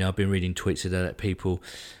 I've been reading tweets today that people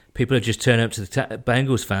are just turning up to the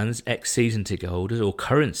Bengals fans, ex-season ticket holders or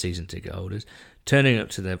current season ticket holders, turning up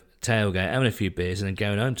to the tailgate, having a few beers and then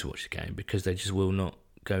going home to watch the game because they just will not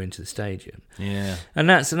go into the stadium. Yeah. And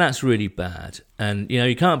that's really bad. And,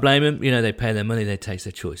 you can't blame them. They pay their money, they take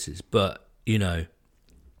their choices. But, if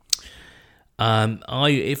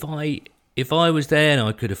I was there and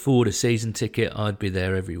I could afford a season ticket, I'd be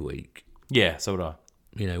there every week. Yeah, so would I.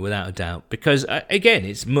 Without a doubt. Because, again,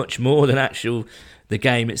 it's much more than the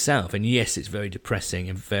game itself. And yes, it's very depressing.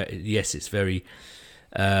 And yes, it's very,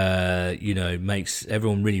 makes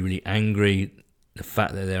everyone really, really angry. The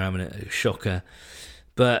fact that they're having a shocker.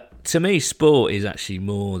 But to me, sport is actually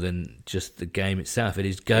more than just the game itself. It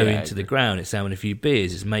is going to the ground. It's having a few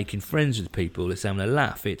beers. It's making friends with people. It's having a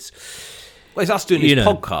laugh. It's us doing this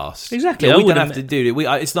podcast. Exactly. Yeah, we don't have to do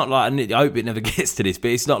it. It's not like, I hope it never gets to this,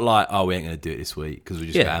 but it's not like, we ain't going to do it this week because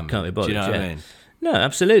we just can't be bothered. Do you know what I mean? No,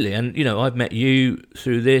 absolutely. And, I've met you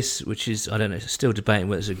through this, which is, I don't know, still debating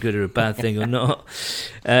whether it's a good or a bad thing or not.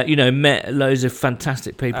 Met loads of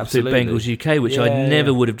fantastic people through Bengals UK, which I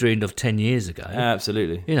never would have dreamed of 10 years ago.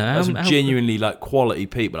 Absolutely. Some genuinely genuinely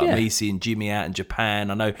people, like me seeing Jimmy out in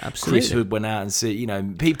Japan. I know Chris Hood went out and see,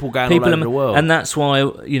 people going all over the world. And that's why,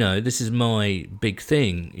 this is my big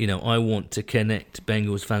thing. I want to connect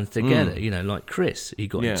Bengals fans together. Like Chris, he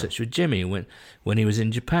got in touch with Jimmy when he was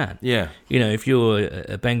in Japan. Yeah. If you're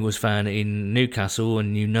a Bengals fan in Newcastle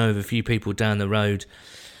and of a few people down the road,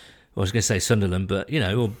 I was going to say Sunderland, but,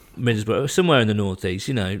 or Middlesbrough, or somewhere in the northeast,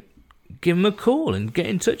 give them a call and get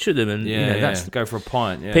in touch with them. And, that's go for a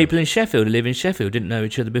pint. Yeah. People in Sheffield who live in Sheffield didn't know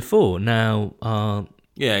each other before. Now are...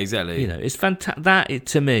 Yeah, exactly. It's fantastic. That,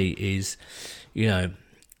 to me, is, at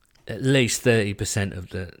least 30% of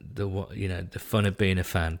the fun of being a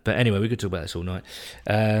fan. But anyway, we could talk about this all night.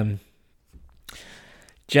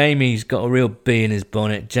 Jamie's got a real bee in his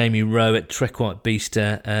bonnet. Jamie Rowe at Trequart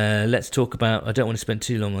Beaster. Let's talk about... I don't want to spend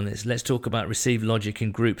too long on this. Let's talk about received logic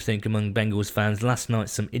and groupthink among Bengals fans. Last night,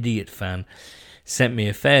 some idiot fan sent me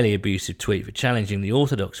a fairly abusive tweet for challenging the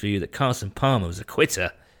orthodox view that Carson Palmer was a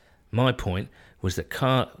quitter. My point was that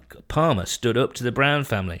Palmer stood up to the Brown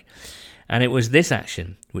family. And it was this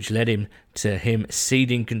action which led him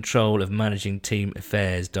ceding control of managing team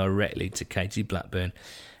affairs directly to Katie Blackburn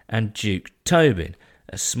and Duke Tobin.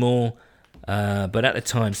 A small, but at the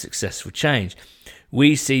time successful change.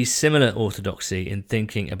 We see similar orthodoxy in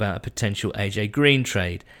thinking about a potential AJ Green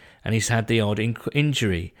trade, and he's had the odd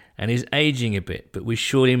injury and is ageing a bit, but we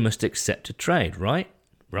surely must accept a trade, right?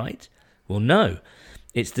 Right? Well, no.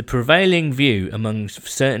 It's the prevailing view among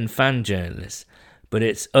certain fan journalists, but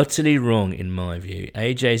it's utterly wrong in my view.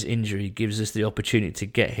 AJ's injury gives us the opportunity to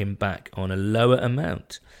get him back on a lower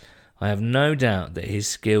amount. I have no doubt that his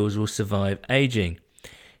skills will survive aging.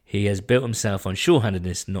 He has built himself on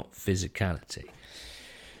sure-handedness, not physicality.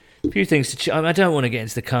 A few things to... I don't want to get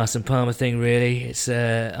into the Carson Palmer thing, really. It's...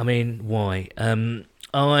 why?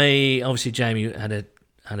 Obviously, Jamie had a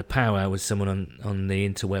powwow with someone on the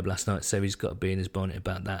interweb last night, so he's got to be in his bonnet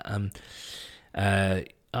about that.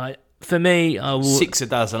 For me, I will... 6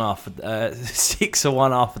 of one,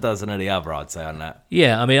 half a dozen of the other, I'd say, on that.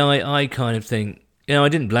 Yeah, I kind of think... I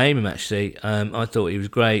didn't blame him, actually. I thought he was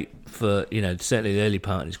great for, certainly the early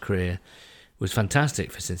part of his career was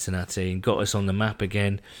fantastic for Cincinnati and got us on the map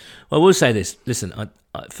again. Well, I will say this. Listen,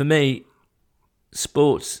 for me,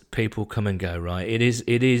 sports people come and go, right?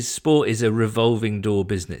 Sport is a revolving door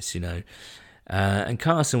business, And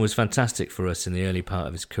Carson was fantastic for us in the early part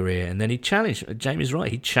of his career. And then he challenged, Jamie's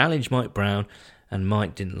right, he challenged Mike Brown, and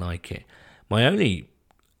Mike didn't like it.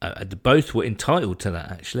 Both were entitled to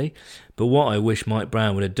that, actually. But what I wish Mike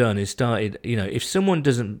Brown would have done is started, if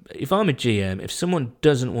I'm a GM, if someone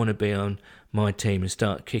doesn't want to be on my team and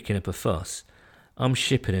start kicking up a fuss, I'm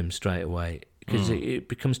shipping him straight away, because it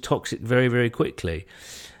becomes toxic very, very quickly.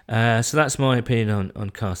 So that's my opinion on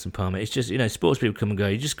Carson Palmer. It's just, sports people come and go.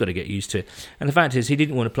 You just got to get used to it. And the fact is, he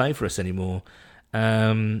didn't want to play for us anymore.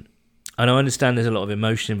 And I understand there's a lot of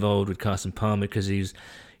emotion involved with Carson Palmer, because he's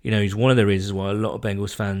one of the reasons why a lot of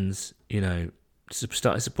Bengals fans,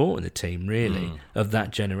 started supporting the team, really, of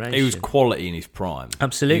that generation. He was quality in his prime.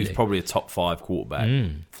 Absolutely. He was probably a top 5 quarterback.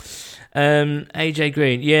 AJ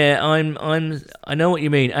Green, yeah, I know what you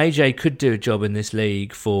mean. AJ could do a job in this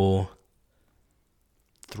league for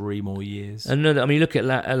 3 more years. Look at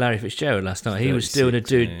Larry Fitzgerald last night. He was still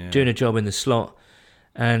doing a job in the slot,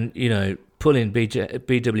 and pulling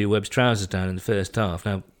BW Webb's trousers down in the first half.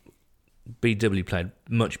 Now, BW played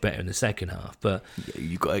much better in the second half, but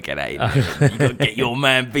you got to get at it. You got to get your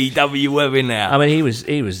man BW Webb in there. I mean, he was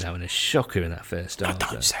having a shocker in that first half.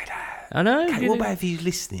 Don't say that. I know. Okay, what about if he's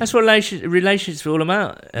listening? That's what relationships are all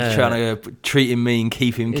about. He's trying to treat him mean,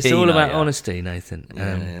 keep him keen. It's all about honesty, Nathan.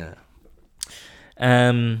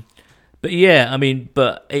 But yeah, I mean,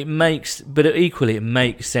 but equally it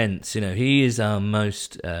makes sense. He is our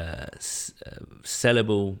most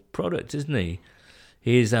sellable product, isn't he?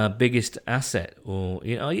 He is our biggest asset,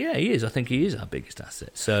 he is. I think he is our biggest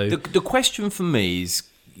asset. So the question for me is,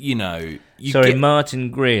 Martin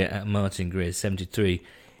Greer at Martin Greer 73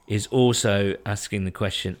 is also asking the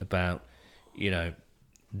question about,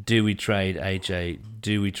 do we trade AJ?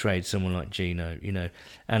 Do we trade someone like Geno?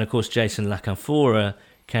 And of course, Jason LaCanfora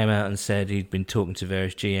came out and said he'd been talking to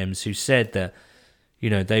various GMs who said that,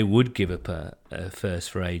 they would give up a first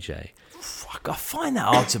for AJ. I find that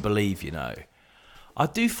hard to believe, I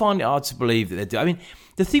do find it hard to believe that they do. I mean,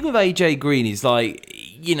 the thing with AJ Green is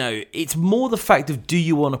it's more the fact of, do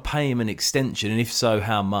you want to pay him an extension, and if so,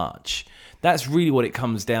 how much? That's really what it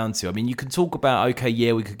comes down to. I mean, you can talk about, okay,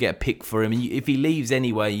 yeah, we could get a pick for him, and if he leaves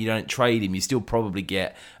anyway, you don't trade him, you still probably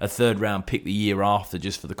get a 3rd-round pick the year after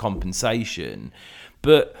just for the compensation.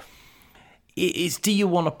 But it's, do you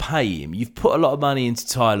want to pay him? You've put a lot of money into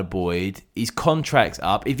Tyler Boyd. His contract's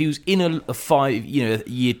up. If he was in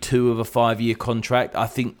year 2 of a 5-year contract, I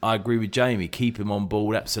think I agree with Jamie. Keep him on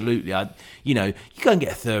board, absolutely. You go and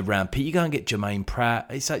get a 3rd-round pick. You go and get Jermaine Pratt.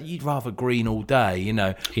 It's like you'd rather Green all day,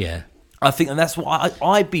 Yeah. I think, and that's what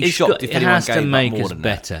I'd be shocked if anyone gave up more than that. It has to make us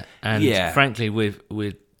better. And frankly, with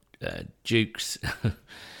Duke's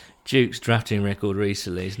drafting record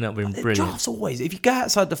recently, it's not been brilliant. Drafts always, if you go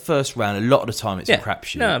outside the first round, a lot of the time it's a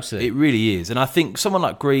crapshoot. No, absolutely. It really is. And I think someone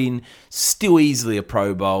like Green, still easily a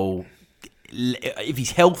Pro Bowl, if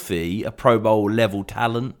he's healthy, a Pro Bowl level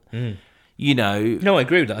talent. No, I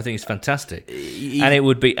agree with that. I think it's fantastic. And it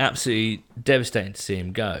would be absolutely devastating to see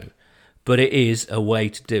him go. But it is a way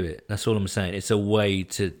to do it. That's all I'm saying. It's a way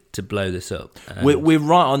to blow this up. We're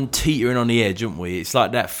right on teetering on the edge, aren't we? It's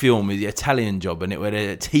like that film, The Italian Job, and where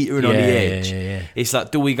they're teetering on the edge. Yeah. It's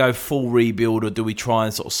like, do we go full rebuild, or do we try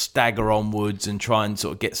and sort of stagger onwards and try and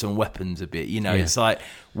sort of get some weapons a bit? It's like,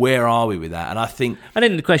 where are we with that? And I think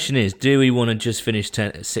the question is, do we want to just finish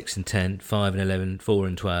 6-10, 5-11,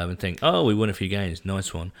 4-12, and think, oh, we won a few games,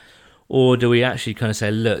 nice one? Or do we actually kind of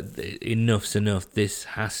say, look, enough's enough, this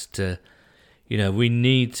has to... we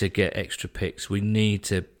need to get extra picks. We need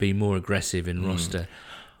to be more aggressive in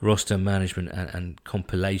roster management and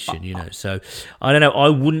compilation. So I don't know.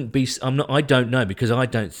 I don't know, because I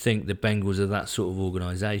don't think the Bengals are that sort of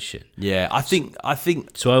organisation. Yeah, I think.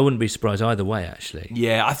 So I wouldn't be surprised either way. Actually.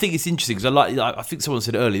 Yeah, I think it's interesting because I think someone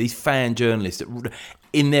said earlier, these fan journalists,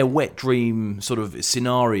 in their wet dream sort of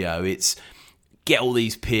scenario, it's, get all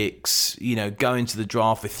these picks, go into the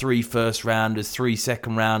draft with 3 first-rounders, 3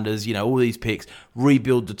 second-rounders, all these picks,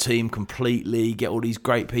 rebuild the team completely, get all these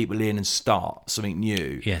great people in and start something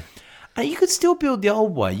new. Yeah. And you can still build the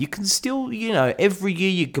old way. You can still, every year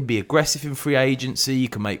you can be aggressive in free agency, you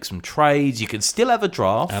can make some trades, you can still have a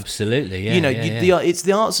draft. Absolutely, yeah. It's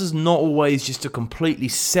the answer's not always just to completely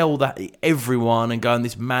sell that everyone and go on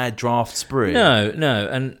this mad draft spree. No,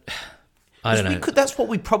 and... I don't know. That's what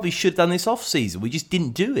we probably should have done this off-season. We just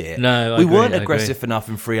didn't do it. No, we weren't aggressive enough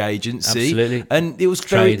in free agency. Absolutely. And it was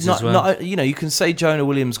Trades very... as well. You can say Jonah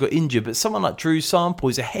Williams got injured, but someone like Drew Sample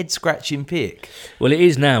is a head-scratching pick. Well, it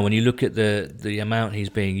is now when you look at the amount he's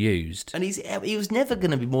being used. And he was never going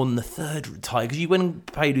to be more than the 3rd tight, because you went and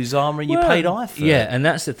paid Uzama and you paid Eifert. Yeah, and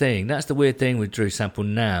that's the thing. That's the weird thing with Drew Sample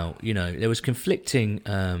now. There was conflicting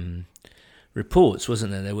reports,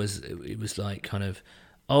 wasn't there? It was like kind of,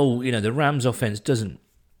 the Rams offense doesn't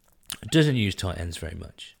use tight ends very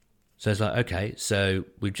much. So it's like, okay, so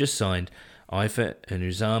we've just signed Eifert and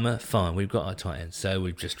Uzama, fine, we've got our tight ends. So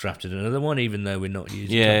we've just drafted another one, even though we're not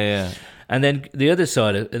using tight ends. And then the other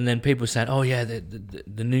side, and then people said, oh yeah,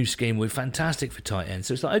 the new scheme, we're fantastic for tight ends.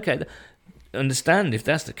 So it's like, okay, understand if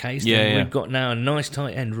that's the case, then we've got now a nice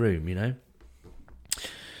tight end room,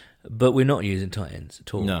 But we're not using tight ends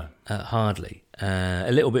at all. No. Hardly.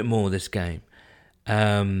 A little bit more this game.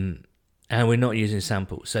 And we're not using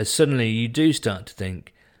samples. So suddenly you do start to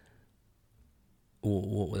think,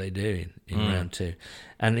 what were they doing in round 2?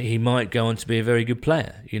 And he might go on to be a very good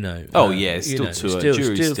player, It's still too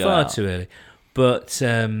early. Still far too early. But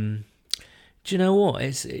do you know what?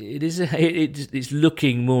 It's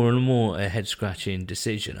looking more and more a head-scratching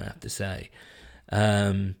decision, I have to say.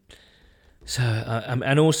 So,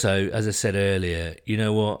 and also, as I said earlier, you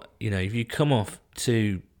know what? If you come off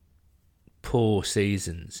 2 poor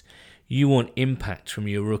seasons, you want impact from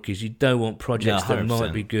your rookies. You don't want projects that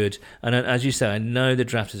might be good. And as you say, I know the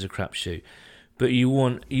draft is a crapshoot, but you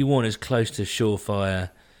want as close to surefire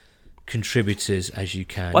contributors as you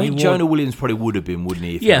can. I think Jonah Williams probably would have been, wouldn't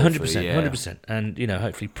he? 100%, 100%. And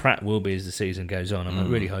hopefully Pratt will be as the season goes on.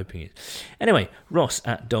 I'm really hoping it. Anyway, Ross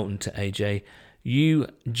at Dalton to AJ. You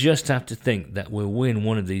just have to think that we'll win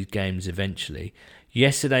one of these games eventually.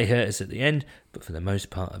 Yesterday hurt us at the end, but for the most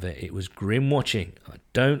part of it was grim watching. I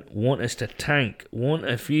don't want us to tank. Want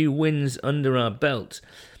a few wins under our belt.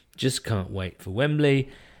 Just can't wait for Wembley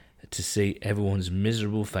to see everyone's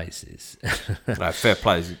miserable faces. Fair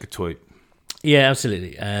play is a good tweet. Yeah,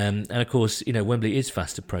 absolutely. And of course, Wembley is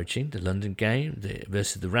fast approaching. The London game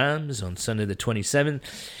versus the Rams on Sunday the 27th.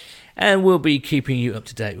 And we'll be keeping you up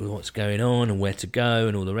to date with what's going on and where to go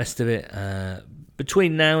and all the rest of it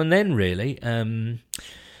between now and then, really.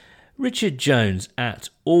 Richard Jones at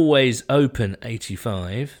Always Open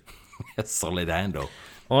 85. Solid handle.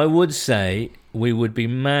 I would say we would be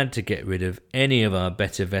mad to get rid of any of our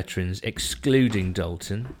better veterans, excluding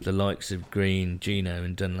Dalton, the likes of Green, Gino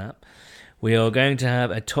and Dunlap. We are going to have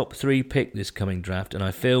a top 3 pick this coming draft, and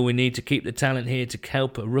I feel we need to keep the talent here to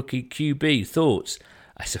help a rookie QB. Thoughts?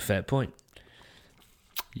 That's a fair point.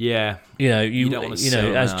 Yeah. You don't want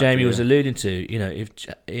to as Jamie was alluding to, if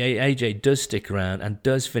AJ does stick around and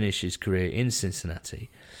does finish his career in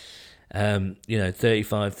Cincinnati,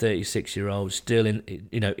 35, 36-year-old still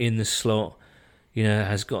in the slot,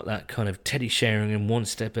 has got that kind of Teddy Sheringham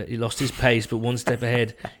he lost his pace, but one step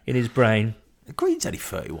ahead in his brain. Green's only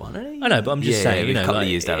 31, isn't he? I know, but I'm just saying, a couple of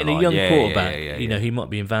years down in the a line. young quarterback, he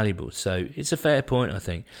might be invaluable. So it's a fair point, I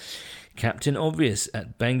think. Captain Obvious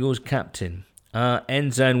at Bengals captain. Our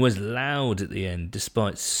end zone was loud at the end,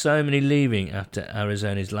 despite so many leaving after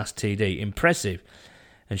Arizona's last TD. Impressive,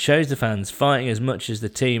 and shows the fans fighting as much as the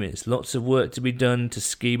team is. Lots of work to be done to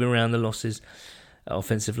scheme around the losses at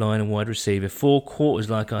offensive line and wide receiver. 4 quarters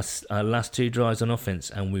like our last 2 drives on offense,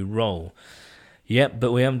 and we roll. Yep,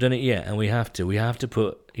 but we haven't done it yet, and we have to. We have to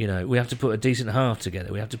put a decent half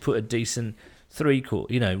together. We have to put a decent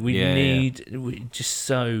 3/4. We just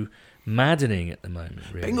so maddening at the moment,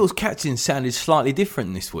 really. Bengals captain sounded slightly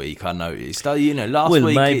different this week, I noticed. Last week...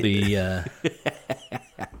 Well, maybe...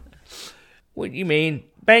 What do you mean?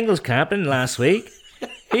 Bengals captain last week?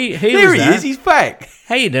 Here he is, he's back.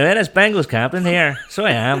 How you doing? It's Bengals captain here. So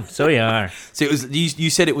I am, so you are. So it was. You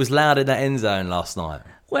said it was loud in that end zone last night.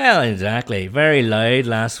 Well, exactly. Very loud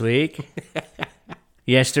last week.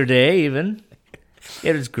 Yesterday, even.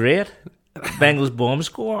 It was great. Bengals bomb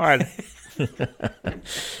squad.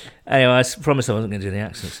 Anyway, I promised I wasn't going to do the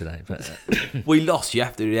accents today, but we lost. You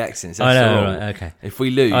have to do the accents. That's I know, right? Okay. If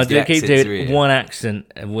we lose, I'll keep doing one accent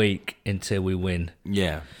a week until we win.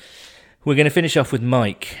 Yeah. We're going to finish off with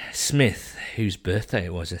Mike Smith, whose birthday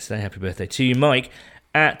it was yesterday. Happy birthday to you, Mike.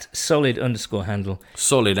 At solid_handle.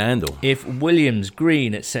 Solid handle. If Williams,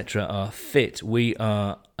 Green, etc. are fit, we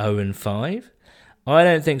are 0-5. I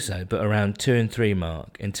don't think so, but around 2 and 3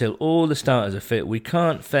 mark. Until all the starters are fit, we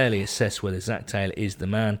can't fairly assess whether Zach Taylor is the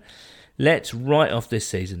man. Let's write off this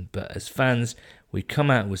season, but as fans, we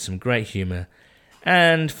come out with some great humour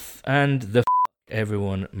and the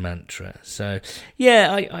everyone mantra. So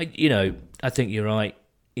yeah, I think you're right.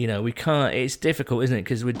 We can't. It's difficult, isn't it?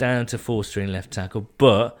 Because we're down to 4-string left tackle,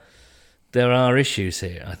 but there are issues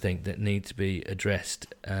here, I think, that need to be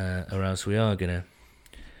addressed, or else we are going to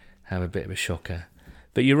have a bit of a shocker.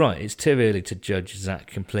 But you're right, it's too early to judge Zach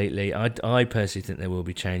completely. I personally think there will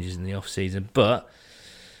be changes in the off-season, but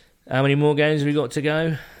how many more games have we got to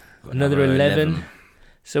go? Another 11.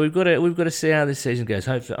 So we've got to see how this season goes.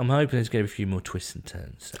 Hopefully, I'm hoping there's going to be a few more twists and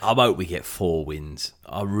turns. I hope we get 4 wins.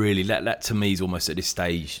 I really that to me is almost at this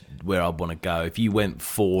stage where I want to go. If you went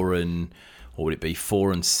 4 and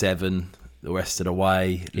 7 the rest of the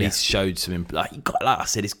way, at least showed some like I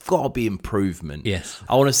said, it's got to be improvement. Yes,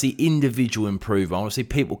 I want to see individual improvement. I want to see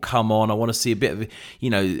people come on. I want to see a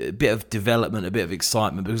bit of development, a bit of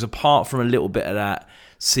excitement. Because apart from a little bit of that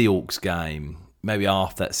Seahawks game, maybe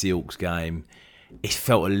after that Seahawks game, it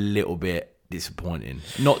felt a little bit disappointing.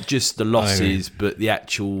 Not just the losses, but the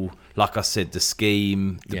actual, like I said, the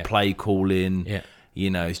scheme, the play calling. Yeah.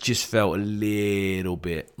 It's just felt a little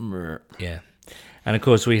bit. Yeah. And of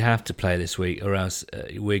course, we have to play this week, or else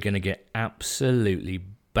we're going to get absolutely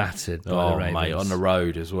battered by the Ravens. Mate, on the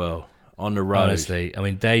road as well. On the road. Honestly, I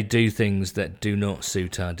mean, they do things that do not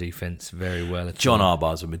suit our defence very well at John all.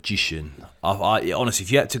 Harbaugh's a magician. I honestly,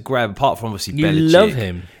 if you had to grab, apart from obviously you Belichick, love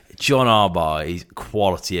him. John Harbaugh is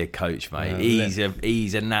quality head coach, mate.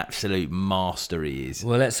 He's an absolute master. He is.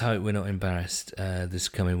 Well, let's hope we're not embarrassed this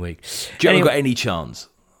coming week. Do you ever got any chance?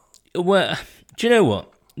 Well, do you know what?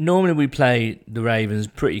 Normally we play the Ravens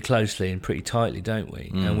pretty closely and pretty tightly, don't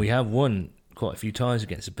we? And we have won quite a few times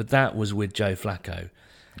against it. But that was with Joe Flacco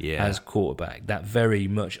as quarterback. That very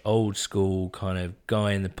much old school kind of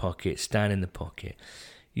guy in the pocket, stand in the pocket.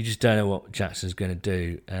 You just don't know what Jackson's going to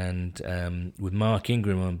do. And with Mark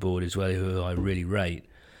Ingram on board as well, who I really rate.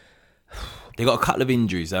 They got a couple of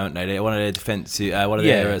injuries, don't they? One of their defensive,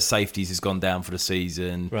 their safeties has gone down for the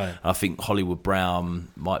season. Right. I think Hollywood Brown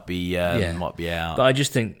might be out. But I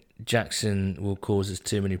just think Jackson will cause us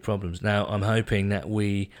too many problems. Now I'm hoping that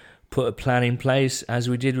we put a plan in place as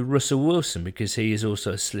we did with Russell Wilson, because he is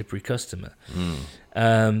also a slippery customer.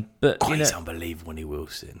 But he's unbelievable,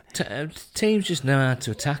 Wilson. Teams just know how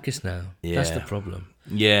to attack us now. Yeah. That's the problem.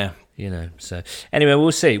 Yeah. So anyway,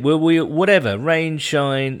 we'll see. We whatever, rain,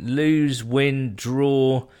 shine, lose, win,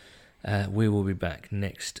 draw, we will be back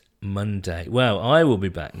next Monday. Well, I will be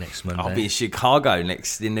back next Monday. I'll be in Chicago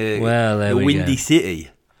next in the we Windy go. City.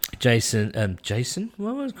 Jason?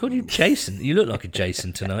 Well, I was calling you Jason. You look like a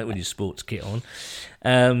Jason tonight with your sports kit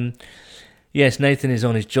on. Yes, Nathan is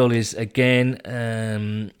on his jollies again.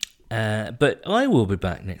 But I will be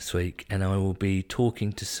back next week, and I will be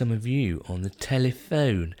talking to some of you on the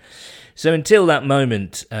telephone. So until that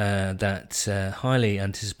moment, that highly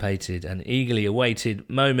anticipated and eagerly awaited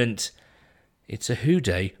moment, it's a Who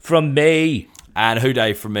Day from me. And Who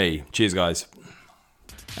Day from me. Cheers, guys.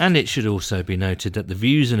 And it should also be noted that the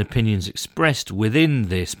views and opinions expressed within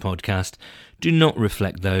this podcast do not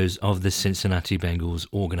reflect those of the Cincinnati Bengals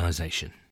organisation.